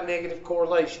 you've got a negative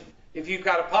correlation. If you've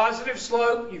got a positive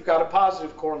slope, you've got a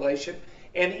positive correlation.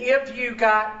 And if you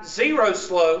got zero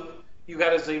slope, you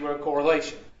got a zero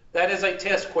correlation. That is a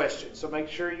test question, so make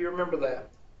sure you remember that.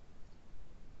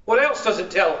 What else does it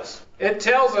tell us? It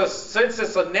tells us, since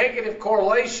it's a negative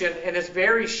correlation and it's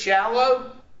very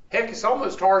shallow, heck, it's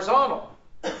almost horizontal,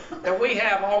 that we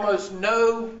have almost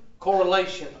no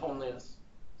correlation on this.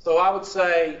 So I would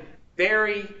say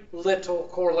very little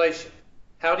correlation.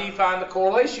 How do you find the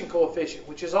correlation coefficient,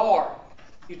 which is R?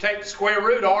 You take the square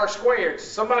root of R squared. So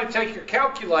somebody take your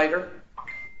calculator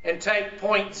and take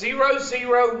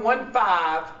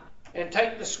 0.0015 and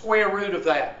take the square root of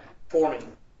that for me.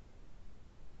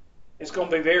 It's going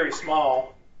to be very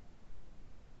small.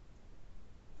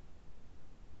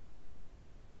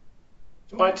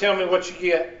 Somebody tell me what you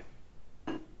get.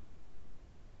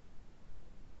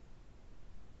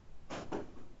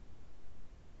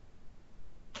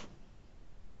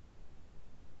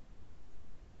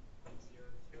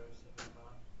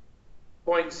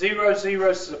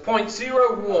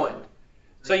 .001.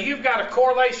 So you've got a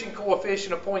correlation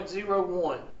coefficient of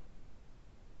 0.01.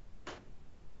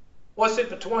 What's it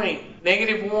between?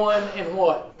 -1 and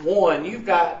what? 1. You've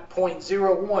got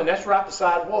 0.01. That's right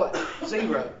beside what?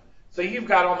 0. So you've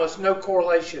got almost no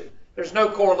correlation. There's no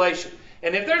correlation.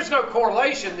 And if there's no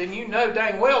correlation, then you know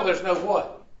dang well there's no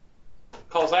what?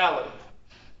 Causality.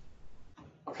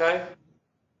 Okay?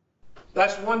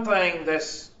 That's one thing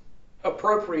that's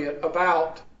appropriate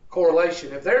about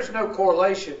correlation. If there's no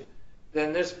correlation,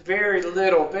 then there's very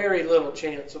little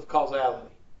chance of causality.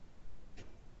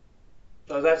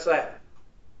 So that's that.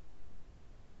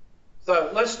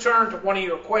 So let's turn to one of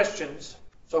your questions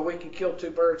so we can kill two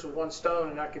birds with one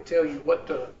stone, and I can tell you what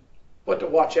to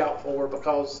watch out for,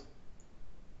 because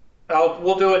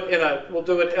we'll do it.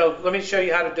 Let me show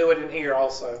you how to do it in here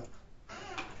also.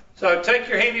 So take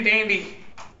your handy dandy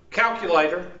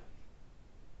calculator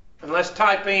and let's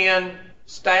type in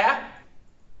stat,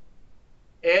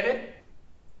 edit,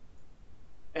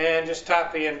 and just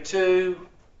type in 2,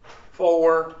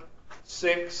 4,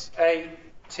 6, 8,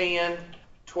 10,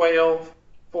 12,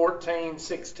 14,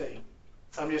 16.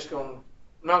 I'm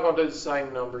not going to do the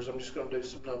same numbers. I'm just going to do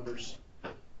some numbers.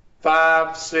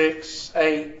 5, 6,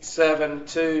 8, 7,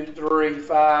 2, 3,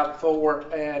 5, 4,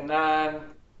 and 9,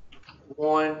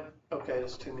 1. Okay,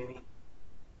 that's too many.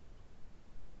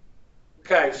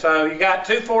 Okay, so you got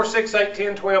 2, 4, 6, 8,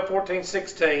 10, 12, 14,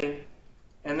 16.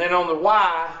 And then on the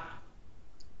Y,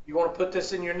 you want to put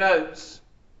this in your notes.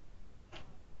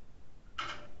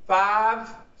 5,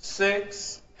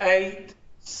 6, 8,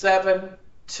 7,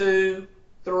 2,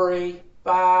 3,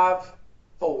 5,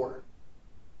 4.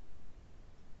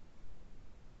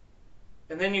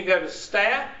 And then you go to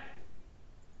Stat,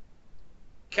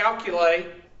 Calculate,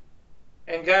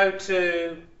 and go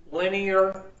to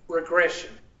Linear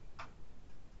Regression.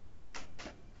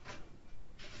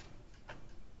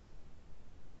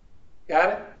 Got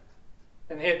it?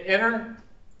 And hit Enter.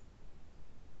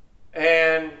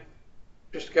 And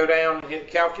just go down and hit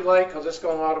Calculate, because it's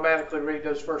going to automatically read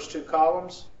those first two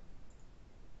columns.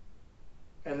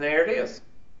 And there it is.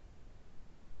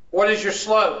 What is your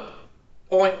slope?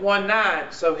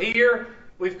 0.19. So here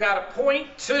we've got a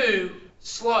 0.2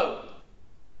 slope.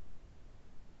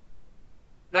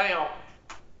 Now,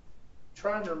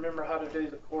 trying to remember how to do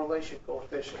the correlation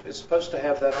coefficient. It's supposed to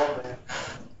have that on there.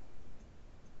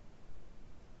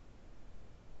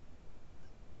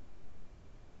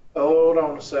 Hold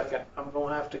on a second. I'm going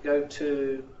to have to go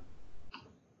to,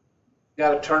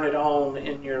 got to turn it on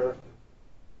in your,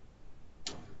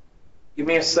 give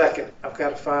me a second. I've got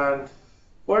to find,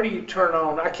 where do you turn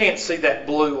on? I can't see that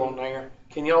blue on there.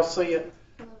 Can y'all see it?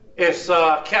 It's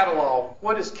catalog.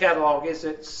 What is catalog? Is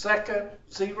it second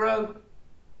 0?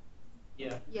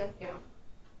 Yeah.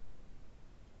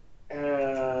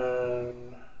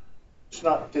 And it's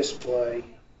not display.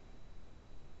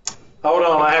 Hold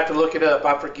on, I have to look it up.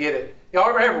 I forget it. Y'all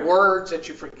ever have words that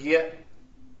you forget?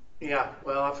 Yeah,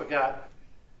 well, I forgot.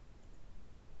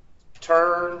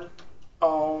 Turn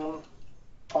on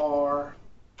R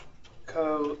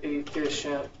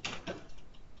coefficient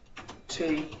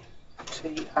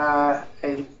TI-84. I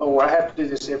have to do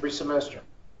this every semester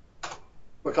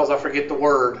because I forget the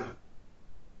word.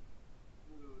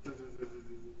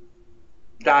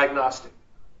 Diagnostic.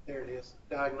 There it is,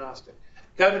 diagnostic.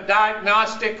 Go to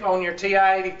diagnostic on your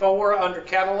TI-84 under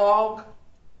catalog.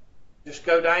 Just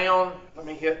go down. Let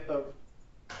me hit the,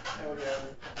 there we go.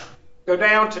 Go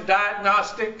down to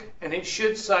diagnostic and it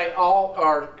should say all,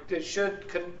 or it should,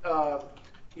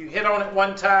 you hit on it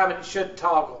one time and it should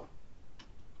toggle.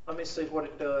 Let me see what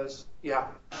it does. Yeah,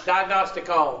 diagnostic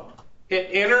on. Hit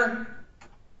enter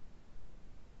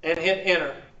and hit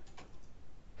enter.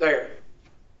 There.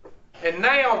 And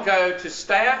now go to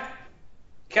stat,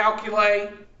 calculate,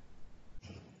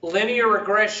 linear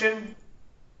regression,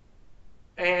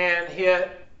 and hit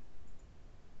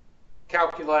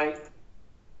calculate.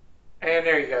 And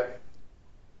there you go.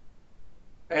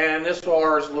 And this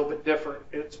R is a little bit different.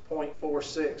 It's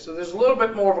 0.46. So there's a little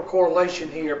bit more of a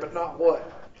correlation here, but not what?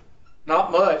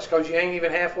 Not much, because you ain't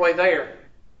even halfway there.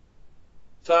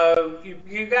 So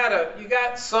you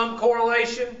got some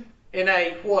correlation in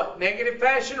a what? Negative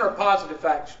fashion or positive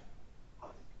fashion?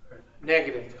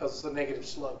 Negative, because it's a negative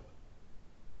slope.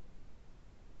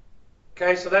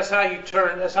 Okay, so that's how you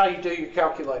do your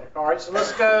calculator. All right, so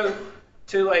let's go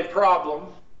to a problem.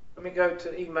 Let me go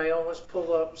to email. Let's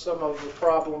pull up some of the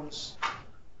problems.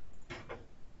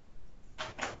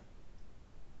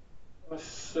 Let's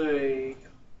see.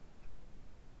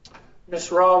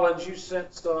 Miss Rollins, you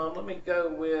sent some. Let me go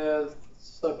with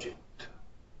subject.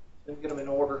 Let me get them in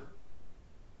order.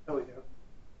 There we go.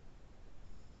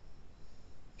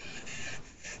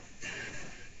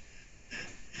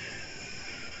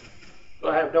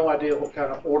 I have no idea what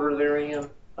kind of order they're in.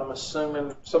 I'm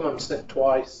assuming some of them sent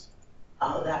twice.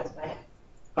 Oh, that was bad.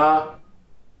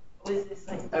 What is this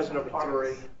thing? That's number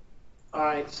 3. All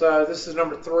right, so this is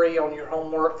number 3 on your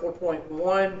homework,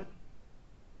 4.1.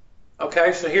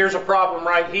 Okay, so here's a problem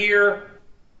right here.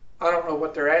 I don't know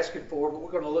what they're asking for, but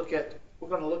we're going to look at it. I'm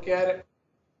going to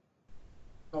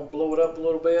blow it up a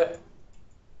little bit.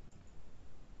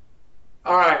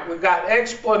 All right, we've got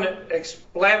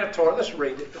explanatory. Let's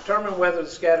read it. Determine whether the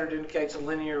scattered indicates a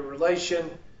linear relation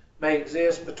may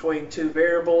exist between two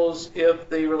variables if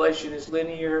the relation is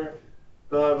linear,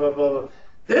 blah, blah, blah, blah.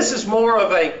 This is more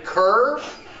of a curve.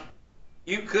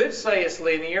 You could say it's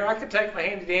linear. I could take my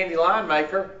handy-dandy line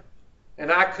maker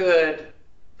and I could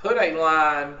put a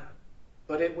line,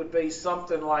 but it would be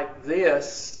something like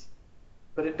this,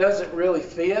 but it doesn't really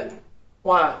fit.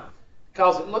 Why?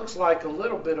 Because it looks like a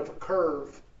little bit of a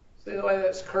curve. See the way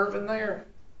that's curving there?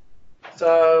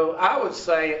 So I would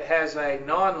say it has a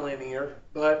nonlinear,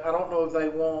 but I don't know if they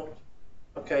want,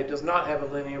 okay, it does not have a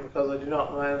linear because they do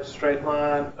not line a straight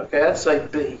line. Okay, I'd say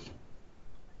B.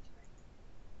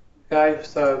 Okay,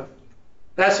 so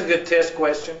that's a good test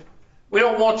question. We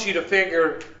don't want you to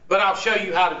figure, but I'll show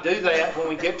you how to do that when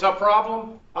we get to a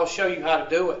problem. I'll show you how to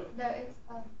do it. No, it's,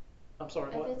 I'm sorry,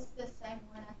 if what? it's the same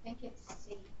one, I think it's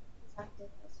C, because I did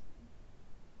this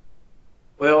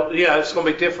Well, yeah, it's going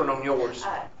to be different on yours.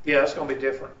 Yeah, it's going to be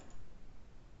different.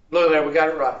 Look there, we got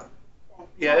it right. one.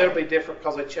 Yeah, it'll be different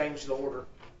because they changed the order.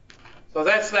 So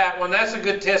that's that one. That's a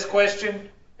good test question,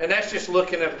 and that's just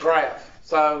looking at a graph.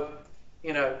 So,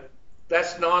 you know,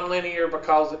 that's nonlinear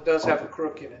because it does have a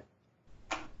crook in it.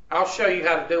 I'll show you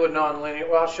how to do a nonlinear.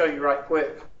 Well, I'll show you right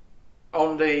quick.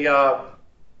 On the,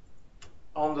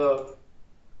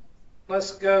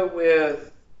 let's go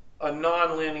with a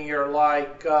nonlinear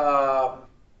like,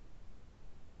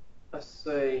 let's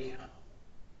see,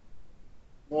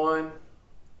 1,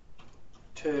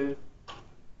 2,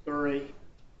 3,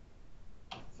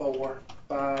 4,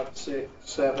 5, 6,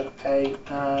 7, 8,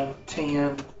 9,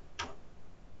 10,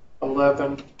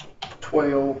 11,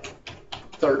 12,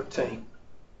 13.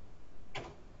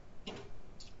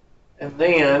 And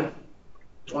then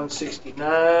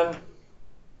 169,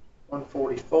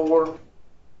 144,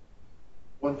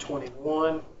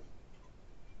 121,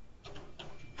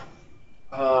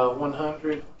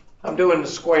 100. I'm doing the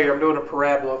square. I'm doing a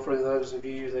parabola for those of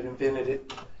you that invented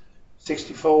it.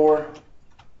 64,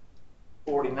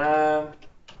 49,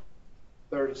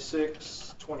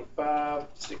 36, 25,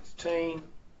 16,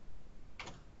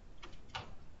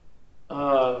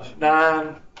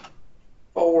 9,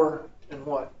 4, and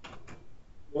what?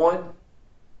 1.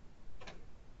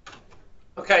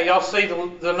 Okay, y'all see the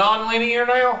nonlinear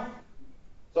now?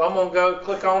 So I'm going to go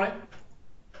click on it,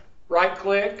 right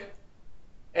click,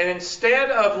 and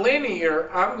instead of linear,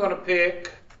 I'm going to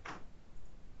pick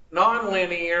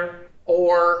nonlinear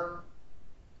or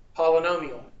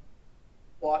polynomial.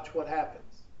 Watch what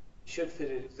happens. You should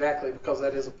fit it exactly because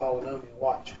that is a polynomial.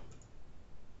 Watch.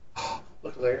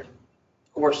 Look there.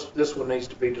 Of course, this one needs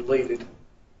to be deleted.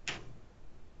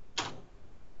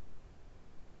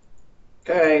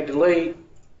 Okay, delete.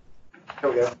 There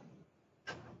we go.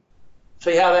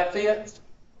 See how that fits?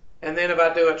 And then if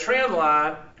I do a trend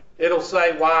line, it'll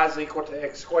say y is equal to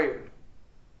x squared.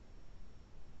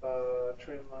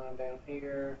 Trend line down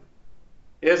here.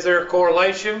 Is there a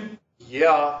correlation?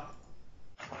 Yeah.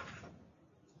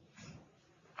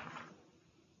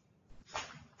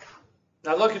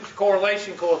 Now look at the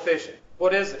correlation coefficient.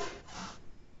 What is it?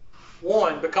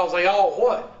 1, because they all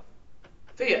what?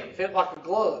 Fit like a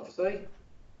glove, see?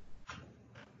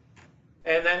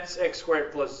 And that's x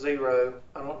squared plus 0.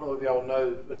 I don't know if y'all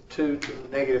know, but 2 to the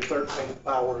negative 13th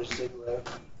power is 0.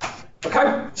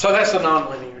 Okay, so that's a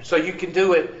nonlinear. So you can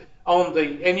do it on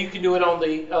the, and you can do it on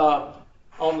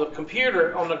the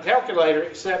computer, on the calculator,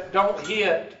 except don't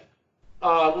hit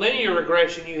linear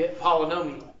regression, you hit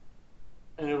polynomial,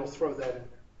 and it'll throw that in there.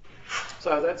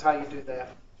 So that's how you do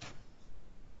that.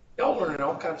 Y'all learning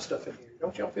all kinds of stuff in here.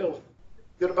 Don't y'all feel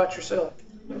good about yourself?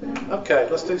 Okay,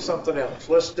 let's do something else.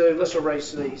 Let's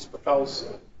erase these because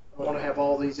I want to have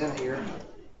all these in here.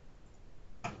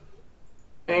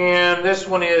 And this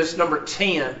one is number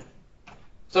 10.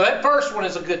 So that first one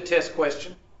is a good test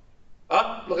question.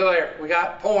 Oh, look at there. We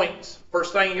got points.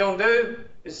 First thing you're going to do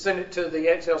is send it to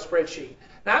the Excel spreadsheet.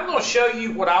 Now I'm going to show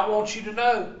you what I want you to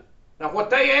know. Now what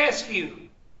they ask you,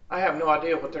 I have no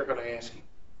idea what they're going to ask you.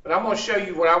 But I'm going to show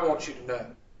you what I want you to know.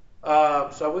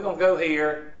 So we're going to go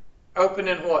here, open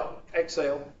in what?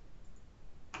 Excel.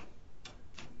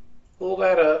 Pull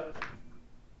that up.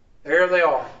 There they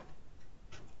are.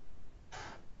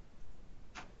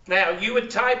 Now you would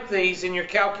type these in your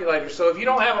calculator. So if you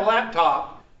don't have a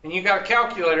laptop and you got a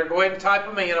calculator, go ahead and type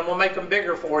them in. I'm going to make them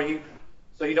bigger for you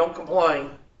so you don't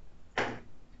complain.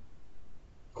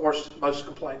 Of course, most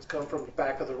complaints come from the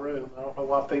back of the room. I don't know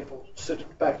why people sit in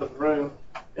the back of the room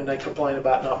and they complain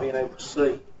about not being able to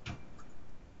see.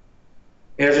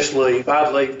 Yeah, just leave.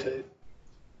 I'd leave too.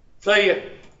 See ya.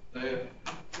 Yeah.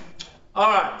 All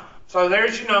right. So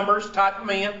there's your numbers. Type them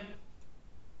in.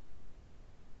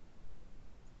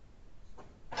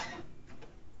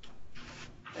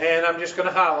 And I'm just going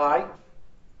to highlight.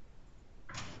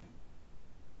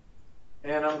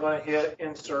 And I'm going to hit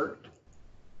insert.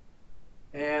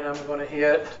 And I'm going to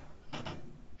hit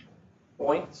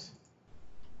points.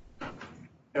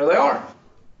 There they are.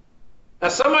 Now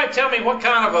somebody tell me what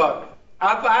kind of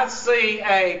I see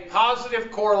a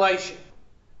positive correlation.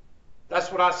 That's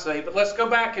what I see. But let's go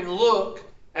back and look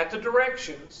at the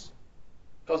directions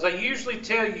because they usually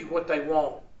tell you what they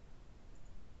want.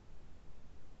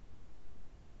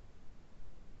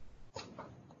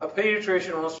 A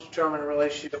pediatrician wants to determine the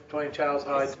relationship between child's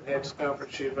height and head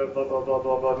circumference, blah, blah, blah, blah,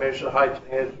 blah, blah, measure the height and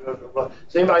head, blah, blah, blah.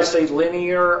 Does anybody see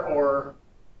linear or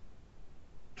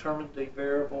determine the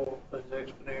variable as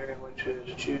exponential, which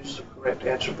is choose the correct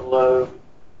answer below?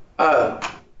 The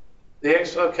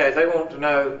x, okay, they want to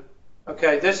know,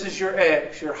 okay, this is your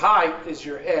x, your height is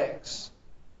your x,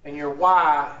 and your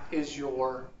y is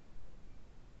your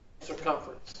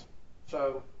circumference.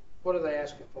 So what are they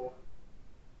asking for?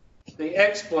 The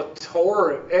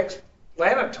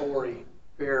explanatory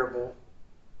variable,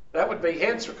 that would be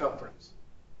head circumference.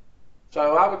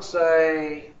 So I would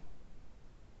say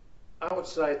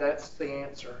that's the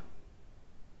answer.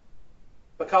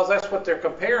 Because that's what they're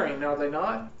comparing, are they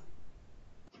not?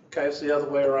 Okay, it's the other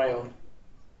way around.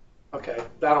 Okay,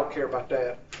 I don't care about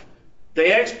that.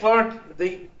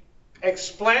 The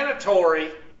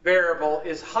explanatory variable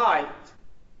is height,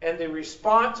 and the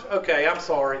response, okay, I'm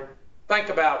sorry. Think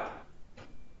about it.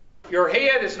 Your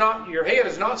head is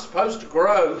not supposed to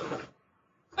grow.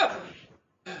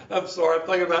 I'm sorry, I'm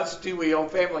thinking about Stewie on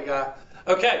Family Guy.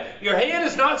 Okay, your head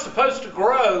is not supposed to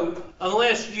grow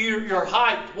unless your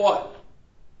height, what?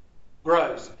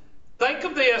 Grows. Think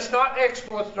of this, not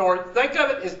explanatory. Think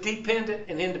of it as dependent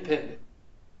and independent.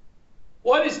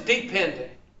 What is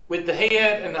dependent with the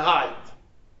head and the height?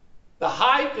 The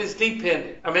height is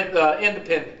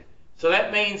independent. So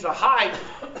that means the height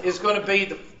is going to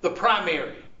be the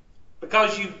primary.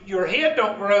 Because your head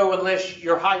don't grow unless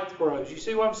your height grows. You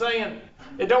see what I'm saying?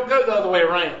 It don't go the other way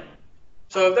around.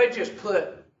 So if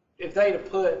they'd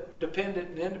have put dependent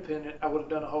and independent, I would have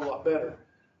done a whole lot better.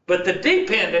 But the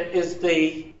dependent is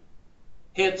the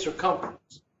head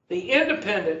circumference. The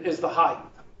independent is the height.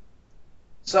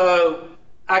 So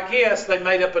I guess they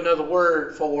made up another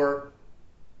word for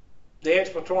the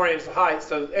explanatory is the height.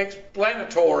 So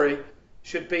explanatory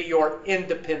should be your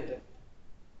independent.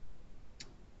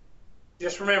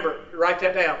 Just remember, write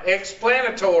that down.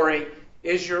 Explanatory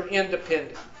is your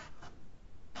independent.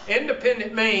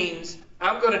 Independent means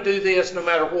I'm going to do this no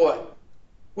matter what.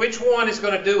 Which one is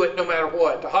going to do it no matter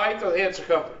what? The height or the head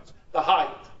circumference? The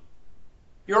height.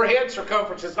 Your head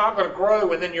circumference is not going to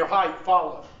grow and then your height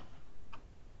follow.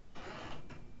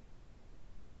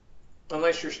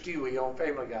 Unless you're Stewie on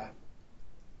Family Guy.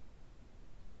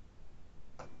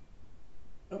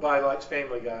 Nobody likes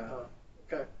Family Guy, huh?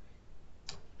 Okay.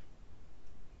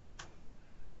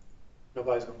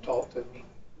 Nobody's going to talk to me.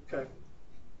 Okay.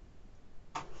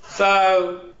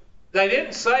 So they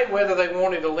didn't say whether they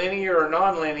wanted a linear or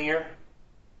nonlinear.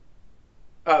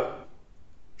 Oh,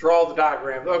 draw the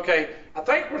diagram. Okay, I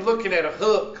think we're looking at a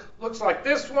hook. Looks like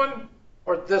this one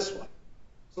or this one.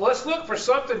 So let's look for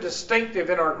something distinctive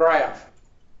in our graph.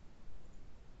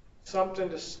 Something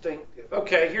distinctive.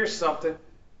 Okay, here's something.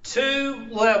 2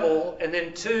 level and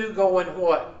then 2 going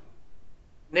what?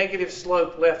 Negative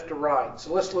slope left to right.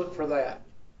 So let's look for that.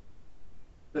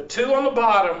 The 2 on the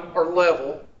bottom are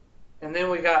level, and then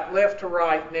we got left to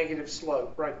right negative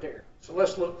slope right there. So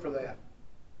let's look for that.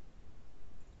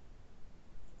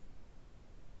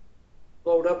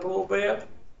 Load up a little bit.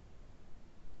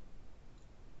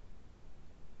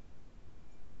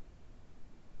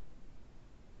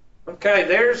 Okay,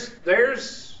 there's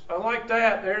I like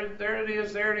that. There it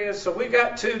is. So we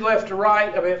got 2 left to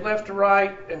right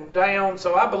and down.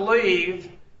 So I believe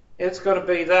it's going to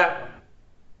be that one.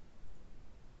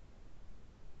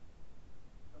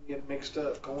 I'm getting mixed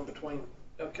up going between.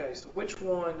 Okay, so which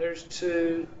one? There's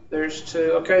 2.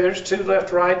 Okay, there's 2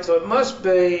 left, right. So it must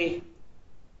be.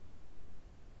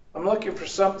 I'm looking for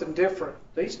something different.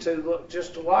 These 2 look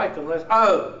just alike, unless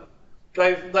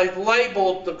they've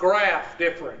labeled the graph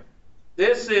different.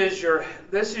 This is your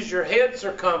head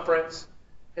circumference,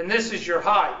 and this is your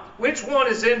height. Which one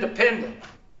is independent?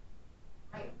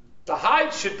 The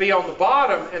height should be on the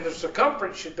bottom, and the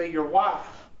circumference should be your y.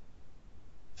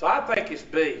 So I think it's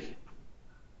B.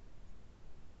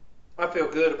 I feel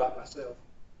good about myself.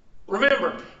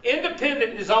 Remember,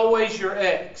 independent is always your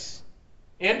x.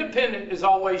 Independent is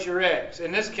always your x.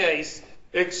 In this case,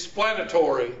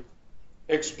 explanatory.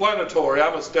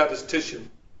 I'm a statistician.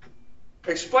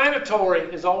 Explanatory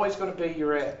is always going to be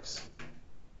your x.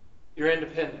 Your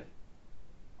independent.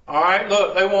 All right,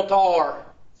 look, they want the R.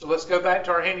 So let's go back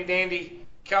to our handy dandy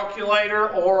calculator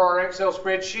or our Excel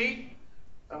spreadsheet.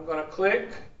 I'm going to click.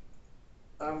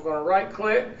 I'm going to right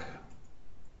click.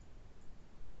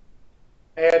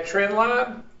 Add trend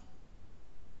line.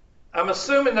 I'm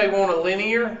assuming they want a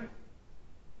linear.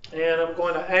 And I'm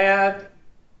going to add.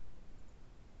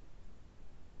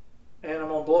 And I'm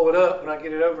going to blow it up when I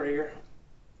get it over here.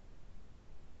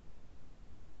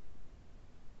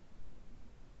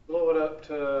 Blow it up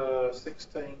to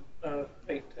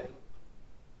 18.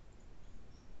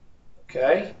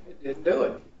 Okay, it didn't do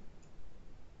it.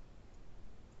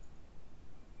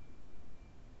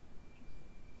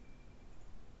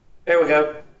 There we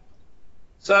go.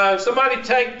 So somebody they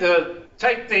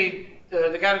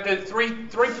got to do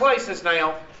three places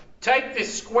now. Take the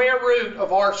square root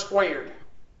of r squared.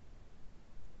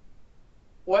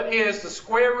 What is the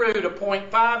square root of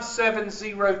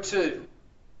 0.5702?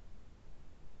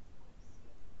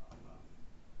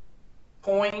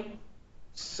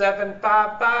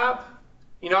 0.755?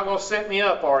 You're not going to set me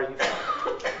up, are you?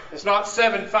 It's not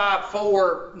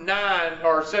 7549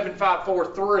 or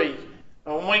 7543. I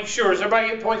want to make sure. Does everybody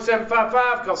get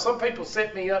 0.755? Because some people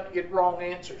set me up to get wrong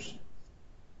answers.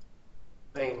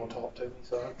 They ain't going to talk to me,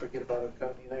 so I forget about the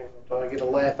company there. Until I get a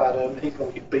laugh out of him, he's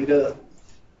going to get beat up.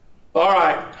 All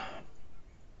right.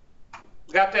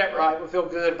 Got that right. We feel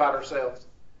good about ourselves.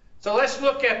 So let's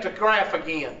look at the graph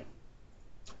again.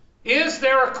 Is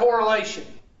there a correlation?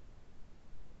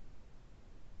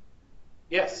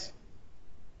 Yes.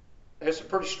 There's a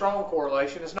pretty strong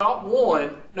correlation. It's not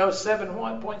 1, no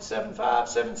 0.75,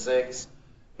 76,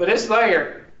 but it's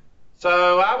there.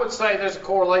 So I would say there's a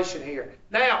correlation here.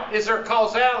 Now, is there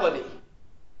causality?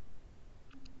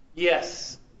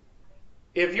 Yes.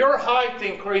 If your height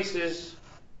increases,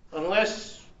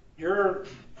 unless you're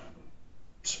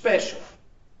special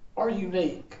or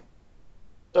unique,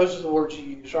 those are the words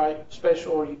you use, right?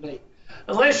 Special or unique.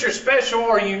 Unless you're special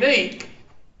or unique,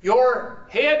 your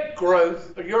head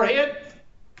growth, or your head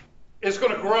is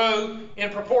going to grow in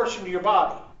proportion to your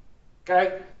body.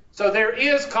 Okay? So there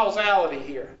is causality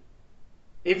here.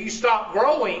 If you stop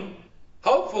growing,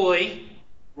 hopefully,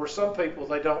 where some people,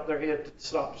 they don't, their head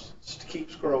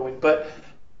keeps growing, but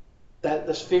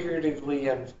that's figuratively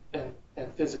and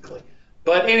physically.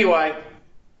 But anyway,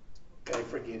 okay,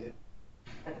 forget it.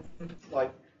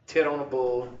 Like tit on a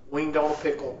bull, winged on a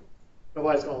pickle.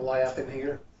 Nobody's going to laugh in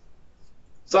here.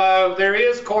 So there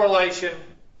is correlation.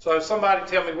 So somebody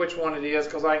tell me which one it is,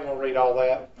 because I ain't going to read all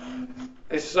that.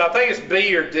 I think it's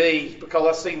B or D, because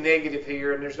I see negative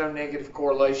here, and there's no negative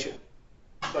correlation.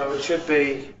 So it should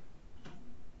be,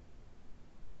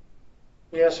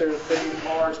 yes, there's B.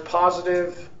 R is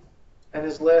positive and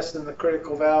is less than the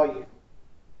critical value.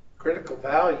 Critical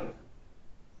value.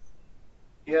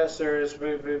 Yes, there is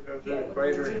greater.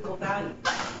 Critical value.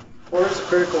 Where's the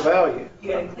critical value?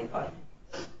 You gotta click on it.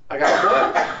 I got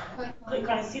what? Click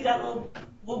on it. See that little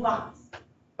box?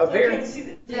 Up here?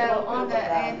 No, on the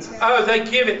answer. Oh, they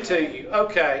give it to you.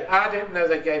 Okay, I didn't know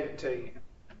they gave it to you.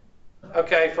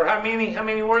 Okay, for how many? How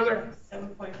many were there?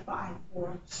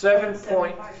 7.54.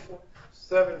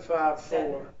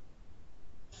 7.754.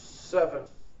 7.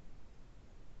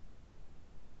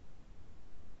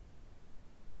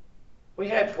 We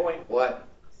had point what?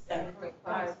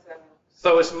 7.57.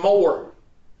 So it's more.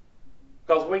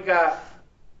 Because we got,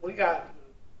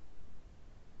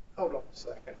 hold on a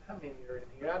second. How many are in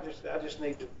here? I just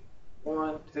need to,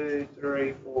 1, 2,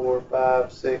 3, 4,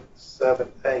 5, 6,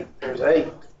 7, 8. There's 8.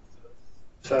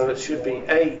 So it should be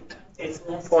 8. It's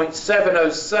less.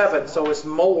 0.707, so it's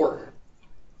more.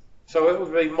 So it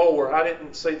would be more. I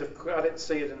didn't see it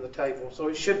in the table. So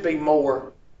it should be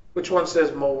more. Which one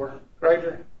says more?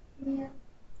 Greater? Yeah.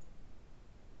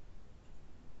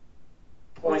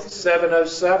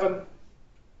 0.707.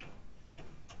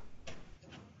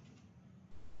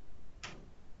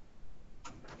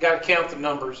 Got to count the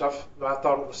numbers. I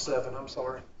thought it was 7. I'm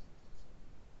sorry.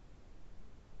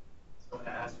 So when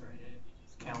I ask for n, you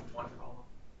just count one column.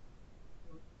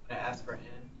 When I ask for n,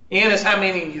 N is how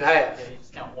many you have. yeah, you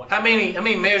just count one. How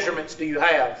many measurements do you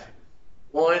have?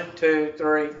 1, 2,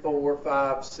 3, 4,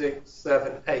 5, 6,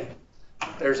 7, 8.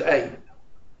 There's 8.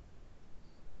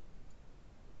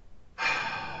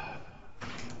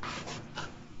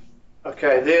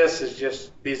 Okay, this is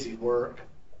just busy work.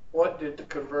 What did the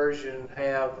conversion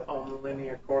have on the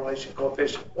linear correlation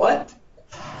coefficient? What?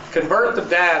 Convert the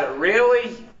data,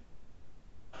 really?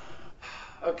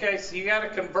 Okay, so you got to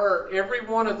convert every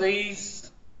one of these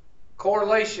or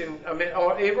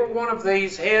every one of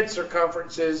these head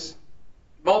circumferences,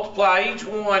 multiply each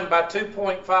one by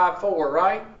 2.54,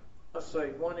 right? Let's see,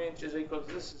 1 inch is equal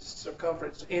to, this is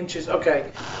circumference, inches,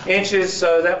 okay, inches,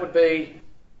 so that would be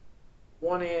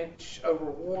 1 inch over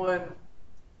 1,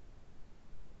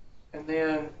 and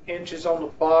then inches on the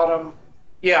bottom.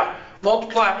 Yeah,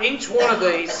 multiply each one of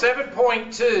these,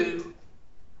 7.2.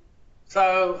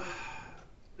 So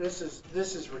this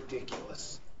is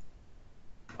ridiculous.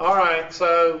 All right,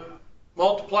 so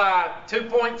multiply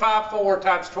 2.54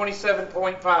 times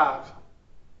 27.5.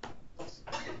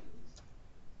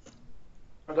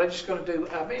 Are they just going to do,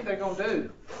 I mean, they're going to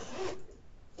do.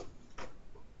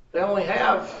 They only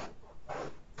have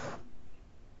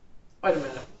Wait a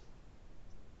minute.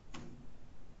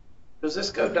 Does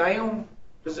this go down?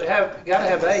 Does it have, gotta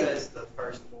have It 8? says the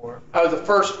first 4. Oh, the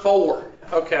first 4.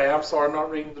 Okay, I'm sorry, I'm not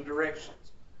reading the directions.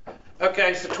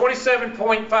 Okay, so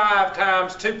 27.5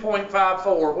 times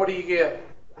 2.54, what do you get?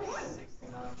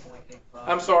 69.85.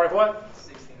 I'm sorry, what?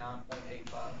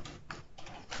 69.85.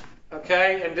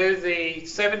 Okay, and do the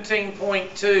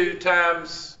 17.2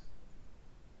 times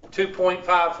 2.54.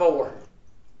 43.688.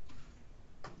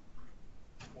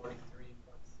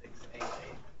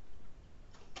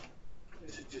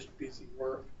 This is just busy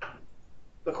work.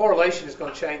 The correlation is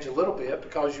going to change a little bit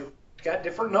because you've got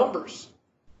different numbers.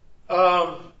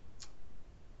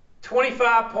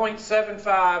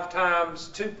 25.75 times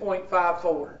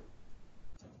 2.54.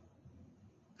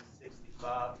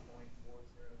 65.405.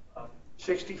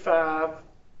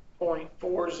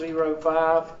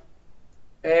 65.405.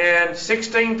 And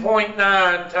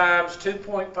 16.9 times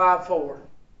 2.54. 42.926.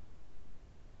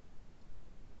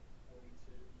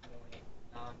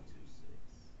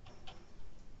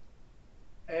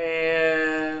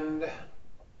 And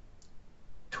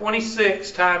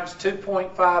 26 times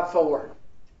 2.54.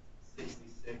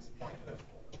 66.04.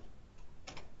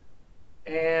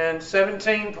 And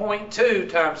 17.2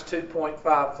 times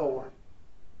 2.54.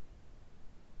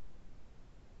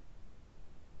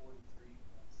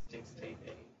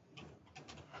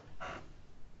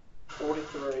 43.688.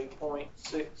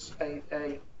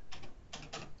 43.688.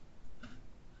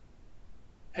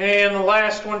 And the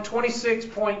last one,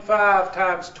 26.5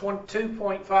 times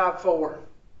 2.54. 64.77.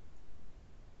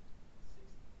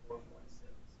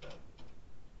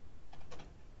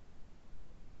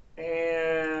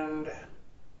 And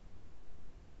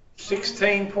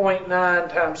 16.9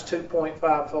 times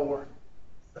 2.54.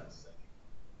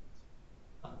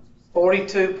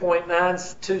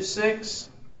 42.926.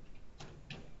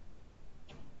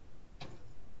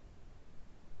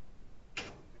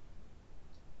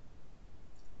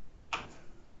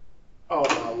 Oh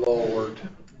my Lord.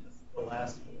 The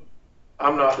last one.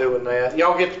 I'm not doing that.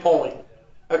 Y'all get the point.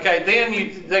 Okay,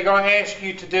 then they're going to ask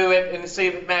you to do it and see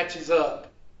if it matches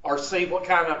up or see what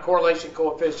kind of correlation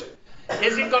coefficient.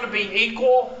 Is it going to be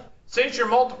equal? Since you're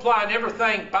multiplying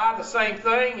everything by the same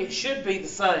thing, it should be the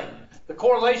same. The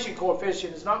correlation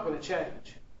coefficient is not going to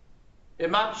change.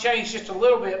 It might change just a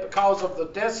little bit because of the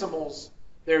decimals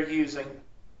they're using,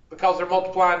 because they're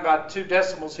multiplying by 2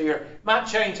 decimals here. It might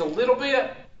change a little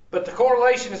bit, but the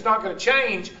correlation is not going to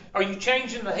change. Are you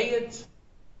changing the heads?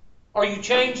 Are you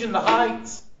changing the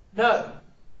heights? No.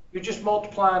 You're just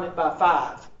multiplying it by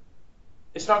 5.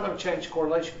 It's not going to change the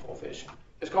correlation coefficient.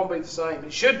 It's going to be the same.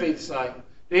 It should be the same.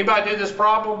 Did anybody do this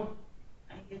problem?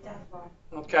 I get that far.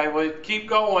 Okay, well, keep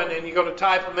going, and you're going to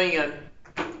type them in.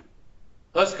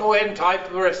 Let's go ahead and type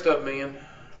the rest of them in.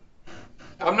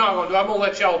 I'm going to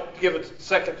let y'all give it a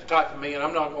second to type them in.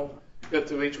 I'm not going to go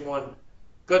through each one.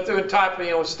 Go through and type them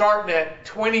in. We're starting at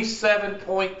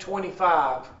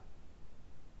 27.25.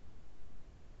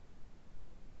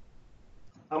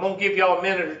 I'm going to give y'all a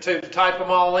minute or two to type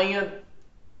them all in,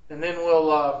 and then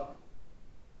we'll, I'll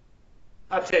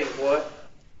tell you what,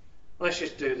 let's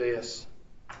just do this.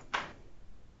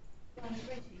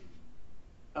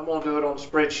 I'm going to do it on a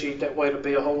spreadsheet. That way it'll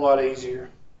be a whole lot easier.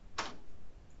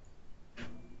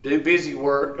 Do busy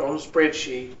work on a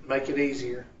spreadsheet. Make it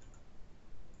easier.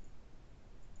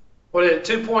 What is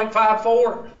it?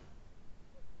 2.54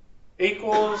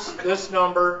 equals this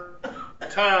number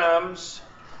times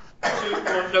 2.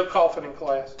 No coughing in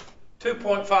class.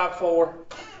 2.54. You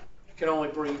can only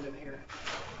breathe in here.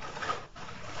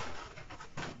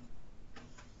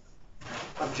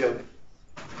 I'm joking.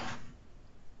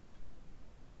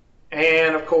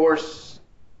 And of course,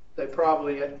 they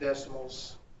probably at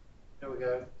decimals. There we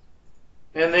go.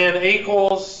 And then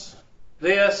equals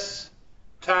this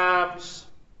times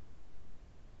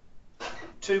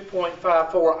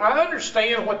 2.54. I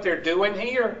understand what they're doing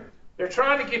here. They're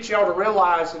trying to get y'all to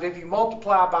realize that if you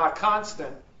multiply by a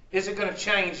constant, is it going to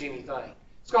change anything?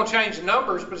 It's going to change the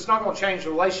numbers, but it's not going to change the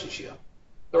relationship.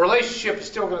 The relationship is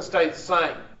still going to stay the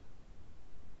same.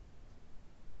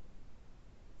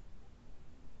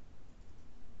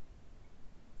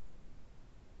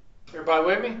 Everybody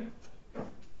with me?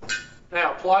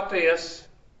 Now plot this.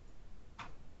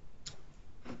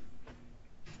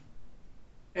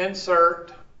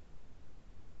 Insert.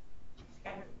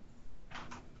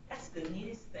 That's the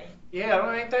neatest thing.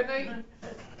 Yeah, ain't that neat?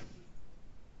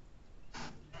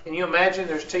 Can you imagine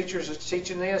there's teachers that's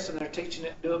teaching this and they're teaching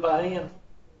it to do it by hand?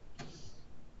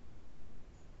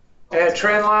 Add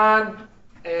trend line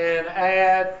and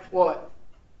add what?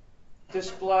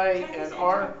 Display Can you and sit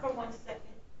R. down for 1 second?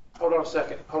 Hold on a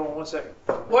second. Hold on 1 second.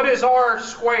 What is R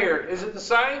squared? Is it the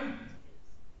same?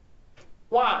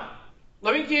 Why?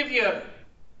 Let me give you,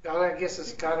 I guess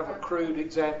it's kind of a crude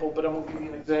example, but I'm going to give you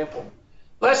an example.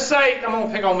 Let's say, I'm going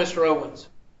to pick on Mr. Owens.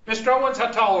 Mr. Owens, how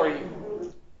tall are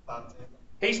you? 5'10".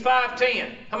 He's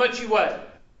 5'10". How much you weigh?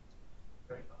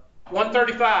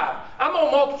 135. I'm going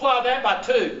to multiply that by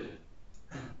 2.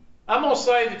 I'm going to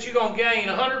say that you're going to gain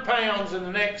 100 pounds in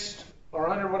the next, or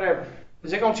 100 whatever.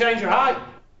 Is it going to change your height?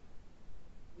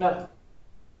 No.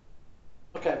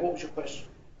 Okay, what was your question?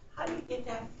 How do you get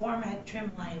that format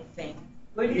trim line thing?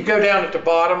 You go down at the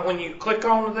bottom. When you click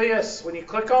on this, when you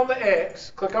click on the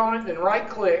X, click on it, then right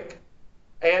click,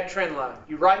 add trend line.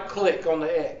 You right click on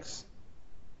the X.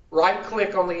 Right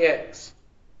click on the X.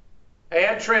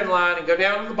 Add trend line and go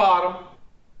down to the bottom.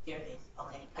 Here it is,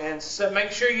 okay. And so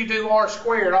make sure you do R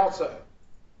squared also.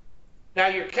 Now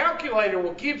your calculator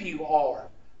will give you R,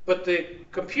 but the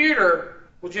computer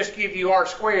will just give you R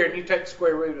squared and you take the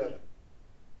square root of it.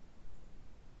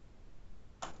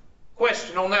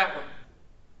 Question on that one.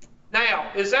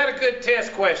 Now, is that a good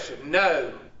test question?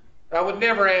 No. I would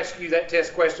never ask you that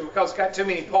test question because it's got too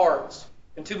many parts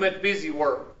and too much busy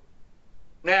work.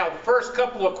 Now, the first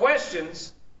couple of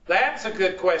questions, that's a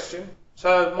good question.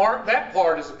 So mark that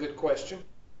part as a good question.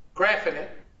 Graphing it.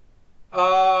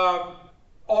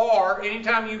 R,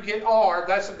 anytime you get R,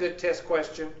 that's a good test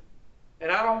question.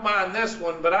 And I don't mind this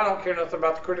one, but I don't care nothing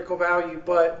about the critical value.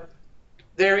 But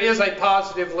there is a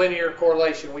positive linear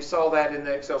correlation. We saw that in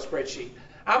the Excel spreadsheet.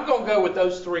 I'm going to go with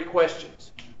those 3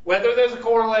 questions. Whether there's a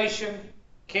correlation,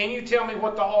 can you tell me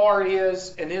what the R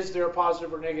is, and is there a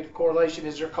positive or negative correlation?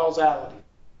 Is there causality?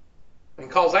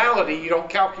 And causality, you don't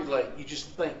calculate, you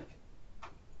just think.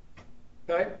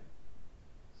 Okay?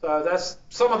 So that's,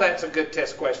 some of that's a good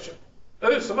test question.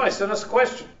 Oh, somebody sent us a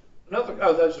question. Another,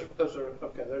 oh, those are,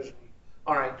 okay, those are,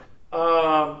 all right.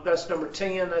 That's number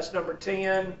 10, that's number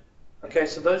 10. Okay,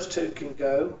 so those 2 can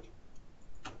go.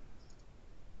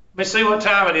 Let me see what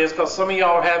time it is, because some of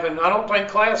y'all are having, I don't think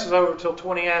class is over until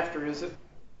 20 after, is it?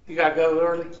 You got to go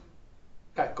early?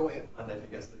 Okay, go ahead.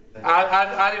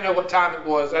 I didn't know what time it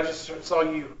was. I just saw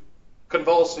you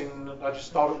convulsing, and I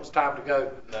just thought it was time to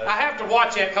go. I have to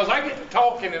watch that because I get to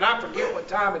talking and I forget what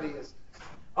time it is.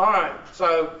 All right,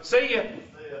 so see ya.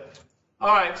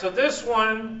 All right, so this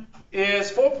one is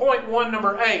 4.1,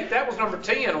 number 8. That was number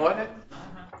 10, wasn't it?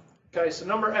 Okay, so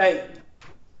number 8.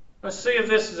 Let's see if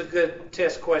this is a good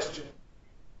test question.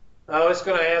 Oh, it's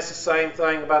going to ask the same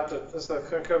thing about the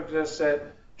just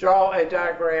said, draw a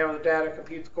diagram of the data,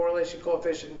 compute the correlation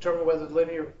coefficient, determine whether the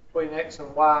linear between X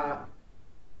and Y.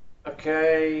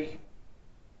 Okay.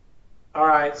 All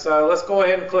right, so let's go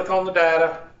ahead and click on the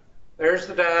data. There's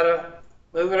the data.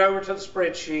 Move it over to the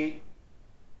spreadsheet.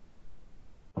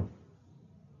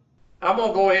 I'm going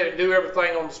to go ahead and do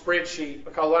everything on the spreadsheet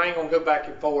because I ain't going to go back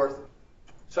and forth.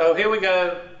 So here we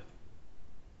go.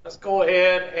 Let's go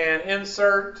ahead and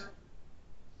insert.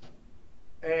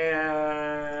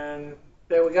 And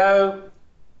there we go.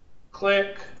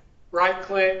 Click, right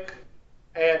click,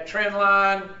 add trend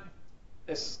line.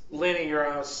 It's linear,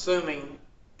 I'm assuming.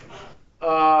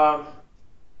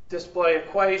 Display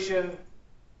equation.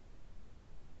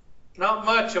 Not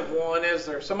much of one, is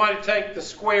there? Somebody take the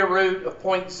square root of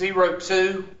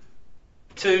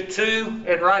 0.0222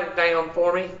 and write it down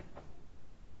for me.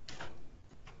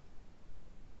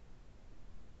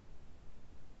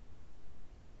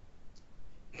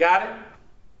 Got it?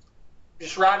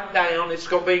 Just write it down. It's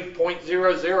going to be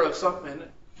 0.00 something, isn't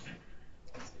it?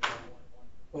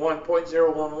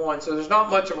 1.011. So there's not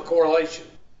much of a correlation.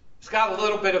 It's got a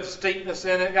little bit of steepness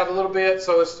in it. Got a little bit,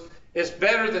 so it's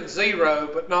better than 0,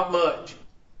 but not much.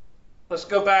 Let's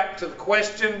go back to the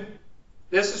question.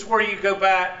 This is where you go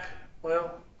back.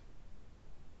 Well,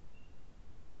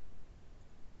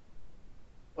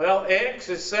 X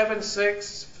is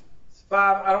 765.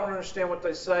 I don't understand what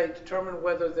they say. Determine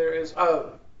whether there is,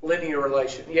 linear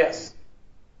relation. Yes.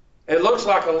 It looks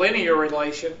like a linear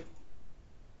relation.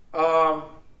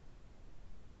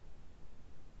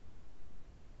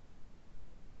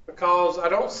 Because I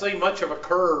don't see much of a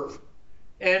curve.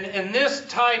 And in this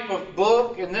type of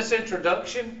book, in this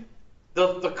introduction,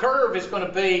 the curve is going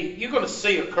to be, you're going to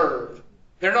see a curve.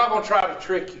 They're not going to try to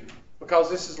trick you because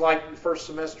this is like the first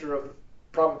semester of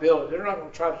probability. They're not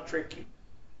going to try to trick you.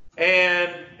 And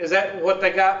is that what they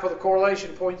got for the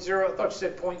correlation, 0.0? I thought you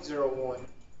said 0.01.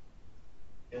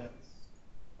 Yes.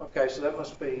 Okay, so that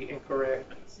must be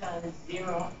incorrect. It's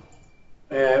 0.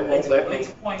 Yeah, it won't let me.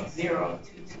 It's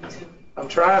 0.0222. I'm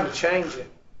trying to change it.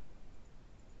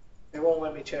 It won't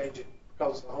let me change it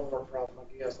because of the homework problem, I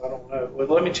guess. I don't know. Well,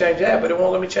 let me change that, but it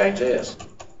won't let me change this.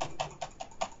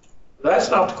 That's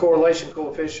not the correlation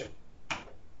coefficient.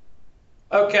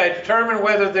 Okay, determine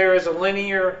whether there is a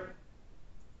linear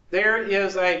there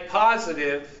is a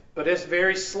positive, but it's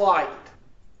very slight.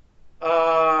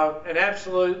 An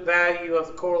absolute value of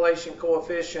the correlation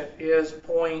coefficient is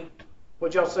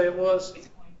what'd y'all say it was?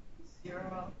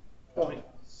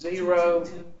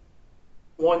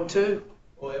 0.012.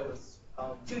 Well, it was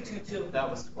 222. That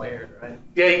was squared, right?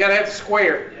 Yeah, you gotta have the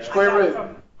square. Yeah. Square root.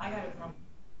 I got it from.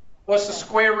 What's the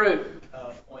square root?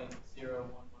 0.0111.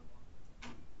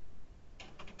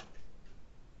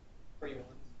 3 ones.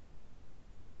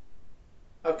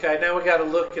 Okay, now we gotta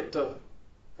look at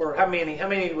for how many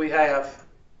do we have?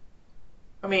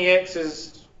 How many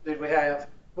x's did we have?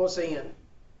 What's n?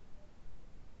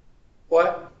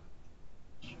 What?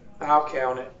 I'll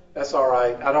count it. That's all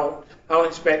right. I don't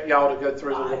expect y'all to go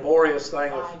through the laborious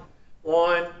thing of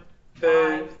 1,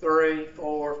 2, 3,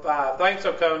 4, 5. Thanks,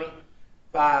 Oconee.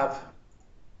 5.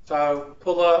 So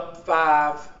pull up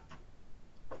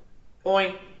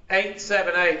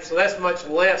 5.878. So that's much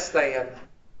less than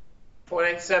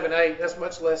 0.878. That's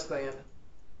much less than.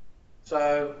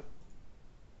 So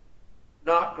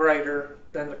not greater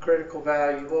than the critical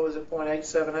value. What was it?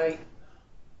 0.878.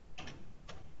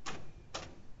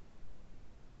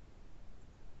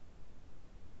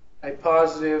 A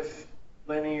positive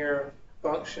linear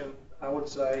function, I would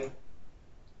say.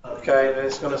 Okay, and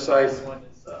it's going to say This one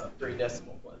is 3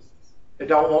 decimal places. they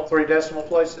don't want 3 decimal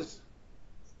places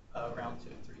Round to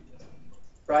 3 decimal places.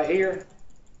 right here.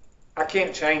 I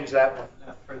can't change that one.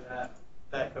 Not for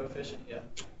that coefficient, yeah.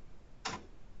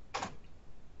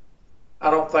 I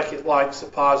don't think it likes a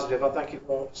positive. I think it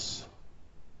wants,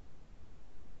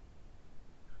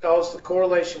 because the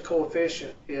correlation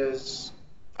coefficient is,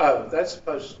 oh, that's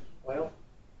supposed, well,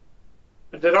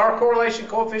 did our correlation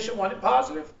coefficient want it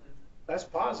positive? That's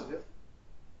positive.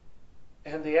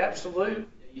 And the absolute Yeah,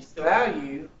 you still value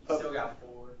you of, still got 4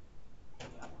 on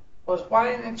that one. was, why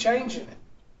isn't it changing it?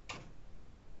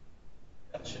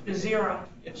 That should The be 0.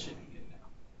 It should be good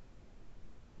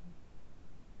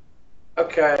now.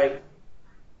 Okay,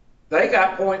 they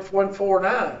got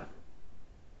 0.149.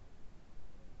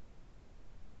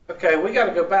 Okay, we got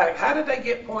to go back. How did they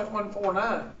get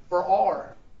 0.149 for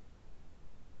R?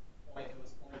 It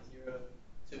was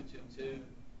 0.0222.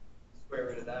 Square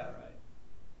root of that, right?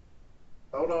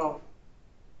 Hold on.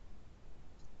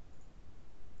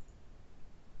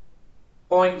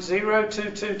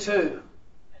 0.0222.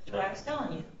 That's what I was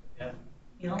telling you. Yeah.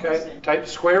 You don't Okay, listen. take the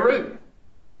square root.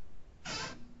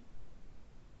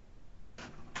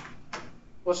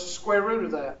 What's the square root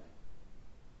of that?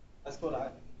 That's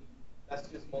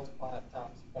just multiply it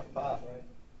times 0.5, right?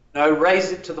 No,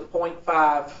 raise it to the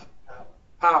 0.5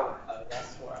 power.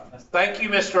 That's where I messed up. Thank you,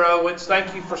 Mr. Owens.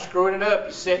 Thank you for screwing it up.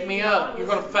 You set me up. You're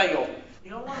going to fail. You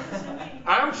don't want to listen to me.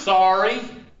 I'm sorry.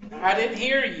 I didn't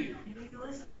hear you. You need to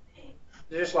listen to me.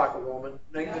 Just like a woman.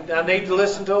 I need to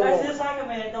listen to a That's woman. just like a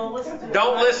man. Don't listen to me.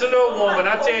 Don't listen to a woman.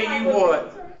 I tell you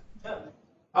what.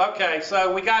 Okay,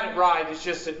 so we got it right. It's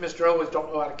just that Mr. Owens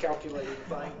don't know how to calculate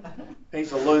anything.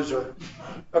 He's a loser.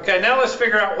 Okay, now let's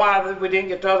figure out why we didn't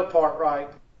get the other part right.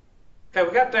 Okay,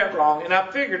 we got that wrong, and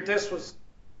I figured this was...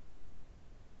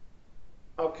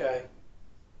 Okay.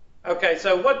 Okay,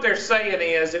 so what they're saying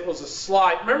is it was a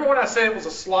slight... Remember when I said it was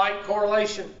a slight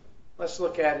correlation? Let's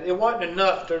look at it. It wasn't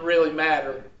enough to really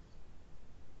matter.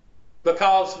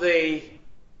 Because the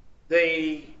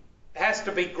has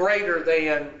to be greater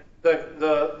than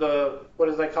the what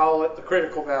do they call it? The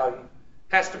critical value.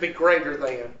 Has to be greater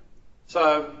than.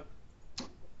 So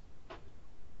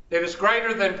if it's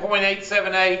greater than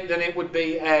 0.878, then it would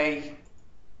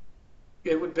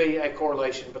be a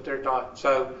correlation, but they're not.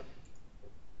 So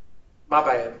my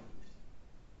bad.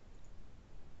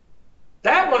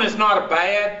 That one is not a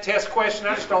bad test question.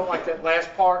 I just don't like that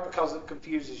last part because it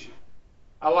confuses you.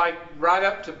 I like right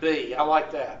up to B. I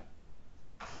like that.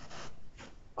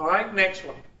 All right, next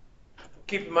one.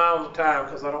 Keep an eye on the time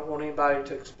because I don't want anybody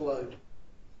to explode.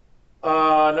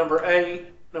 Number 8,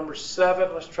 number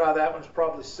 7. Let's try that one. It's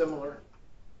probably similar.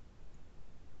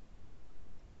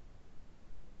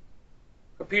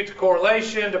 Compute the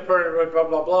correlation to blah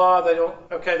blah blah. They don't.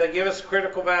 Okay, they give us a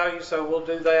critical value, so we'll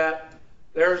do that.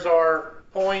 There's our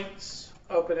points.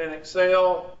 Open in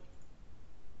Excel.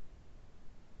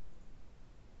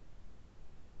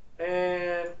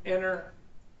 And enter.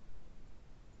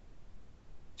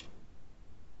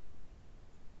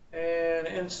 And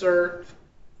insert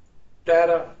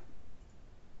data.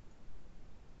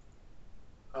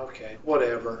 Okay,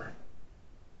 whatever.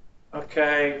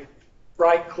 Okay,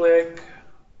 right click,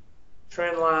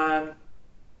 trend line.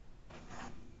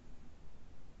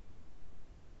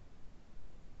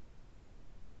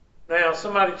 Now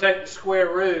somebody take the square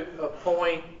root of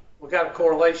We got a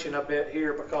correlation a bit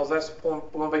here because that's going to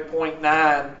be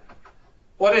 0.9.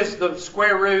 What is the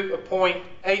square root of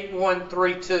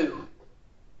 0.8132?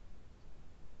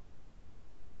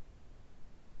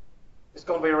 It's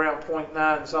going to be around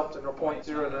 0.9 something or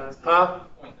 0.09. Huh?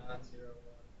 0.901.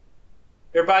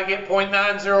 Everybody get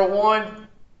 0.901?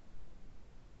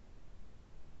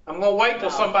 I'm going to wait till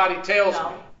somebody tells me.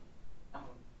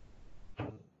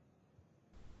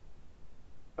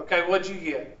 Okay, what'd you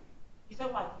get? You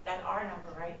talking about that R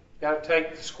number, right? Got to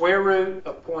take the square root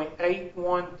of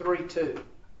 0.8132.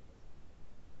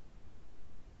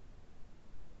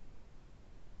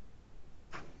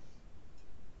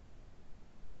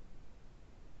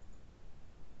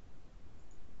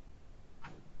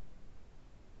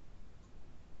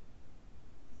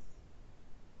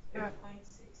 Yeah.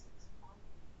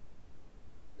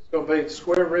 It's going to be the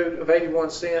square root of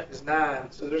 81 cents is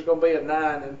 9. So there's going to be a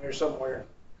 9 in there somewhere.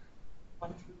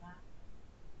 129.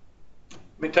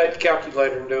 Let me take the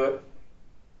calculator and do it.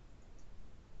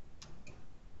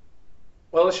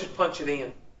 Well, let's just punch it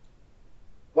in.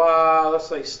 Let's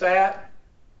say stat,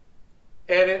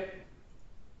 edit,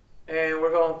 and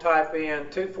we're going to type in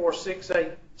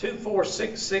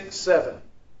 24667.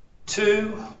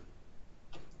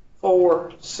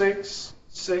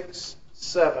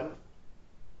 24667.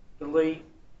 Delete.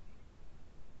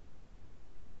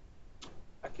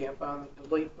 I can't find the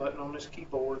delete button on this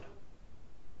keyboard.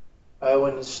 Oh,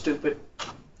 and the stupid,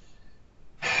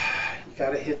 you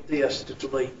gotta hit this to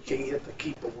delete. You can't hit the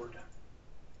keyboard.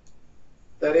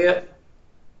 That it?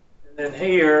 And then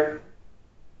here,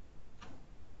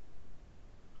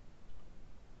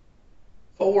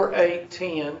 4, 8,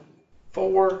 10,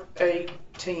 4, 8,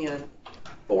 10,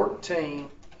 14,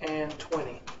 and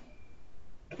 20.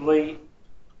 Delete,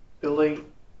 delete.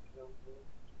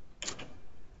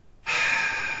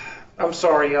 I'm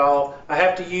sorry, y'all. I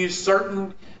have to use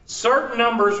certain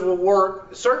numbers will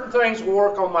work, certain things will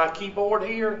work on my keyboard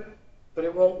here, but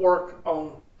it won't work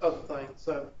on other things.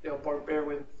 So you'll bear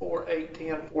with 4, 8,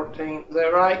 10, 14. Is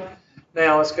that right?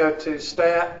 Now let's go to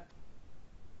stat,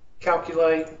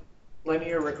 calculate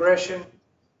linear regression,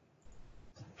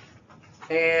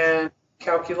 and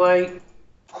calculate.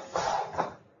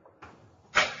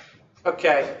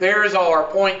 Okay, there's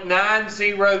our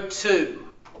 0.902.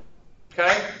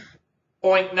 Okay,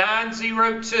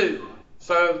 0.902.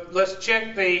 So let's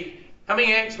check how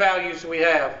many x values do we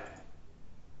have?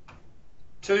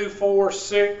 2, 4,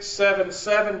 6, 7,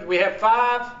 7. Do we have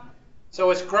 5?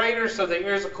 So it's greater, so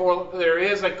there is a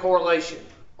correlation.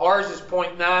 Ours is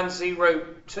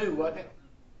 0.902, wasn't it?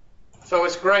 So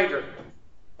it's greater.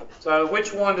 So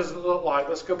which one does it look like?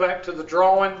 Let's go back to the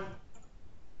drawing.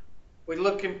 We're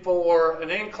looking for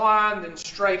an incline, then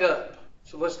straight up.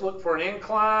 So let's look for an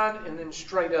incline and then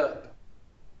straight up.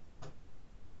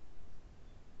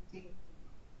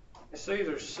 It's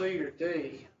either C or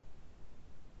D.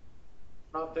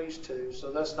 Not these two,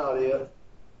 so that's not it.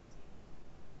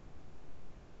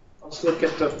 Let's look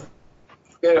at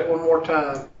it one more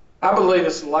time. I believe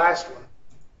it's the last one.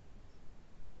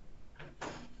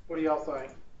 What do y'all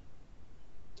think?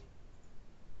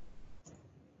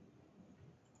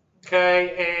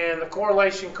 Okay, and the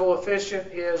correlation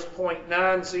coefficient is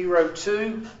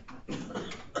 0.902.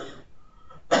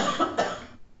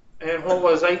 And what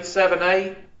was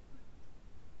 878?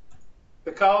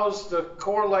 Because the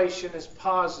correlation is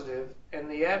positive and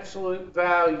the absolute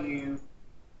value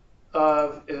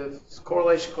of its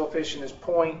correlation coefficient is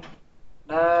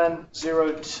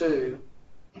 0.902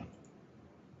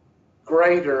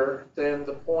 greater than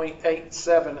the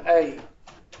 0.878,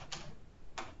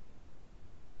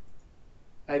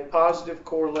 a positive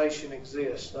correlation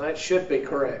exists. Now that should be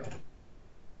correct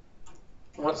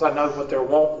once I know what they're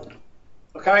wanting.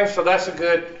 Okay, so that's a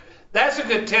good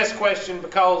test question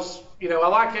because, you know, I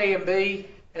like A and B,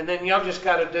 and then y'all just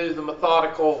got to do the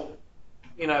methodical,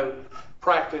 you know,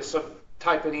 practice of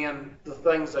typing in the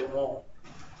things they want.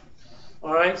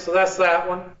 All right, so that's that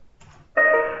one.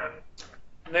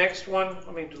 Next one,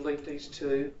 let me delete these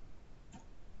two.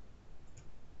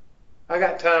 I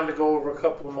got time to go over a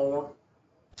couple more.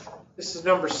 This is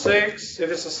number 6. If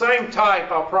it's the same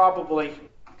type, I'll probably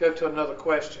go to another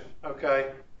question,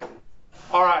 okay?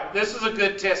 All right, this is a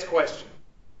good test question.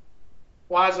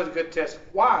 Why is it a good test?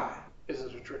 Why is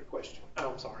it a trick question?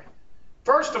 Oh, I'm sorry.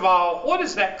 First of all, what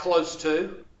is that close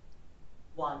to?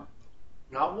 1.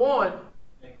 Not 1.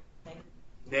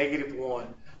 Negative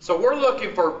 1. So we're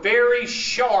looking for very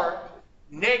sharp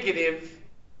negative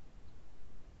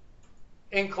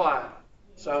incline.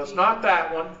 So it's not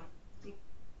that one.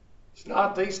 It's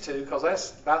not these two because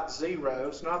that's about 0.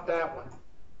 It's not that one.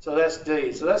 So that's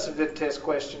D. So that's a good test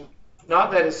question.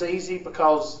 Not that it's easy,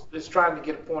 because it's trying to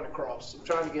get a point across. I'm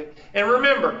trying to get, and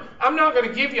remember, I'm not going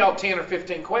to give y'all 10 or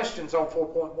 15 questions on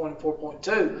 4.1 and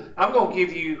 4.2. I'm going to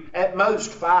give you at most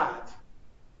 5.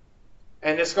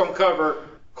 And it's going to cover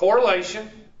correlation,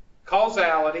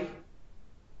 causality,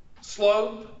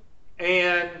 slope,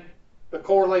 and the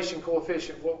correlation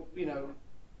coefficient,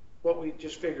 what we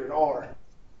just figured R.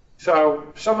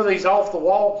 So some of these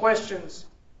off-the-wall questions,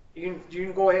 you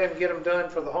can go ahead and get them done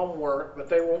for the homework, but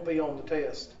they won't be on the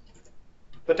test.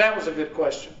 But that was a good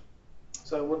question.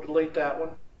 So we'll delete that one.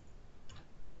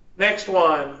 Next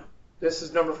one. This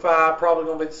is number 5, probably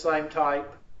going to be the same type.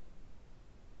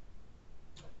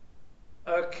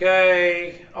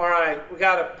 Okay, all right, we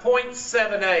got a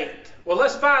 0.78. Well,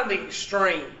 let's find the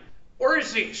extreme. Where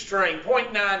is the extreme?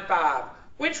 0.95.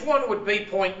 Which one would be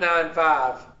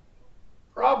 0.95?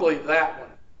 Probably that one.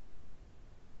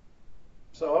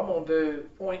 So I'm going to do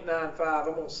 0.95.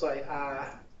 I'm going to say I,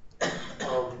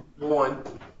 1.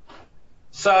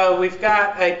 So we've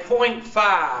got a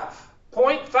 0.5.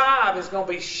 0.5 is going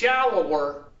to be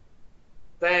shallower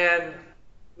than,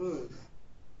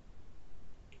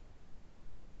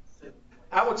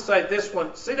 I would say this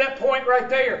one. See that point right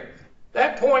there?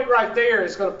 That point right there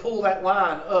is going to pull that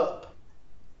line up.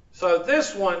 So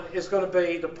this one is going to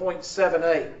be the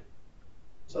 0.78.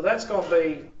 So that's going to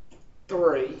be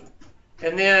 3.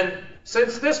 And then,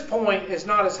 since this point is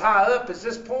not as high up as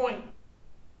this point,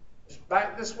 it's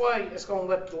back this way, it's going to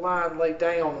let the line lay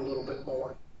down a little bit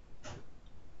more.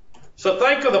 So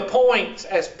think of the points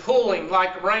as pulling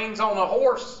like reins on a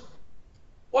horse.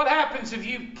 What happens if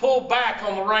you pull back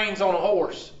on the reins on a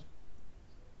horse?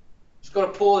 It's going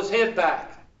to pull his head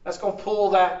back. That's going to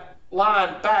pull that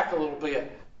line back a little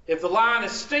bit. If the line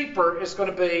is steeper, it's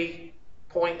going to be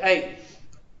 0.8.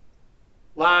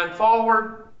 Line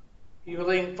forward, you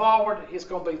lean forward, it's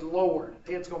going to be lower.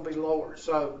 It's going to be lower.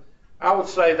 So I would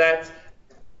say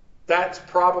that's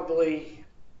probably,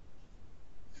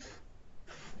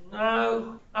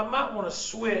 no, I might want to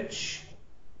switch.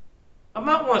 I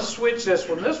might want to switch this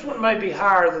one. This one may be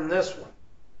higher than this one.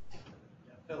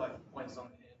 Yeah, I feel like the points on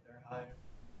the end are higher.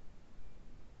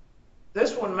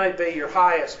 This one may be your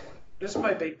highest one. This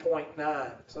may be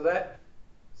 0.9.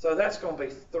 So that's going to be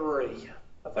 3.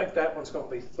 I think that one's going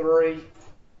to be 3.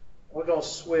 We're going to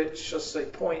switch, let's see,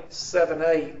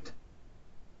 0.78.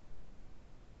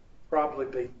 Probably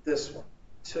be this one,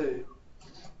 2.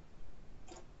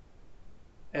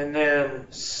 And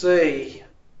then C,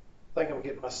 I think I'm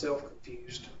getting myself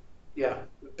confused. Yeah, it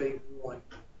would be 1.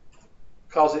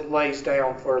 Because it lays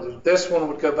down further. This one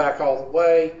would go back all the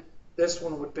way. This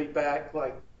one would be back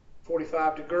like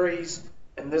 45 degrees.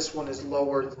 And this one is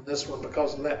lower than this one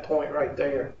because of that point right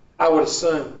there. I would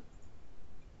assume.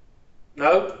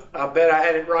 Nope, I bet I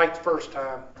had it right the first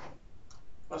time.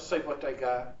 Let's see what they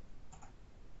got.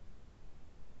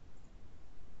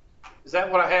 Is that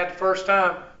what I had the first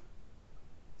time?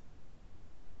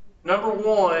 Number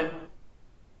 1,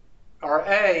 or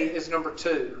A, is number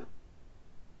 2.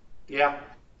 Yeah,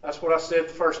 that's what I said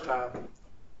the first time.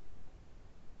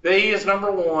 B is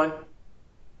number 1,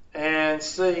 and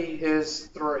C is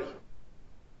 3.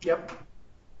 Yep.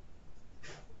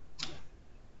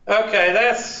 Okay,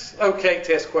 that's okay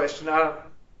test question.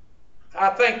 I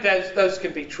think those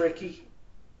can be tricky.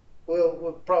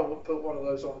 We'll probably put one of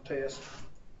those on the test.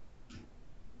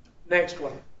 Next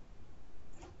one.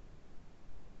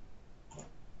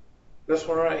 This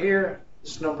one right here,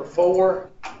 this is number 4.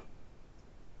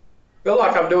 Feel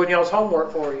like I'm doing y'all's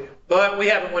homework for you, but we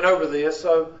haven't went over this,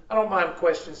 so I don't mind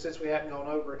questions since we haven't gone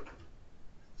over it.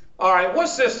 All right,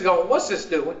 what's this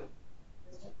doing?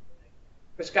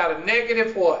 It's got a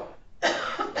negative what?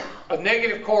 A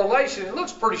negative correlation. It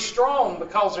looks pretty strong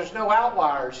because there's no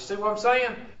outliers. You see what I'm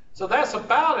saying? So that's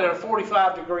about at a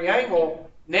 45-degree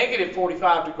angle, negative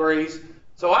 45 degrees.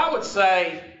 So I would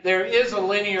say there is a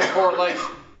linear correlation.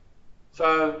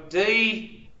 So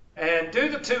D, and do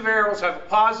the two variables have a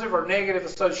positive or negative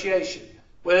association?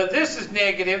 Well, if this is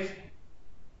negative,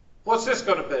 what's this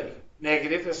going to be?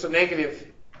 Negative. It's a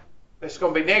negative. It's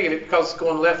going to be negative because it's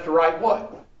going left to right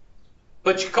what?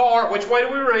 But your car, which way do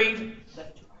we read?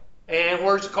 Left to right. And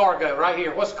where's the car go? Right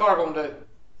here. What's the car going to do?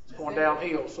 It's going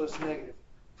downhill, so it's negative.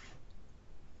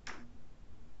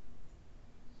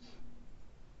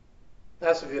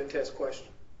 That's a good test question.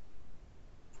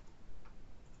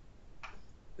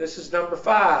 This is number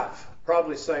 5.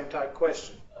 Probably the same type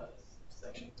question.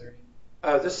 Section 3.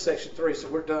 Oh, this is section 3, so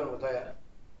we're done with that.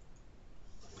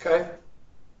 Okay.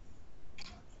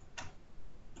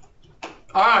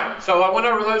 All right, so I went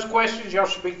over those questions. Y'all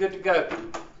should be good to go.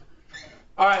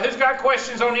 All right, who's got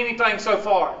questions on anything so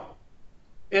far?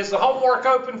 Is the homework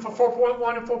open for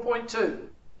 4.1 and 4.2?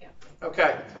 Yeah.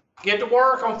 Okay. Get to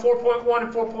work on 4.1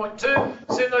 and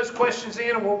 4.2. Send those questions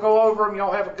in and we'll go over them.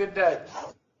 Y'all have a good day.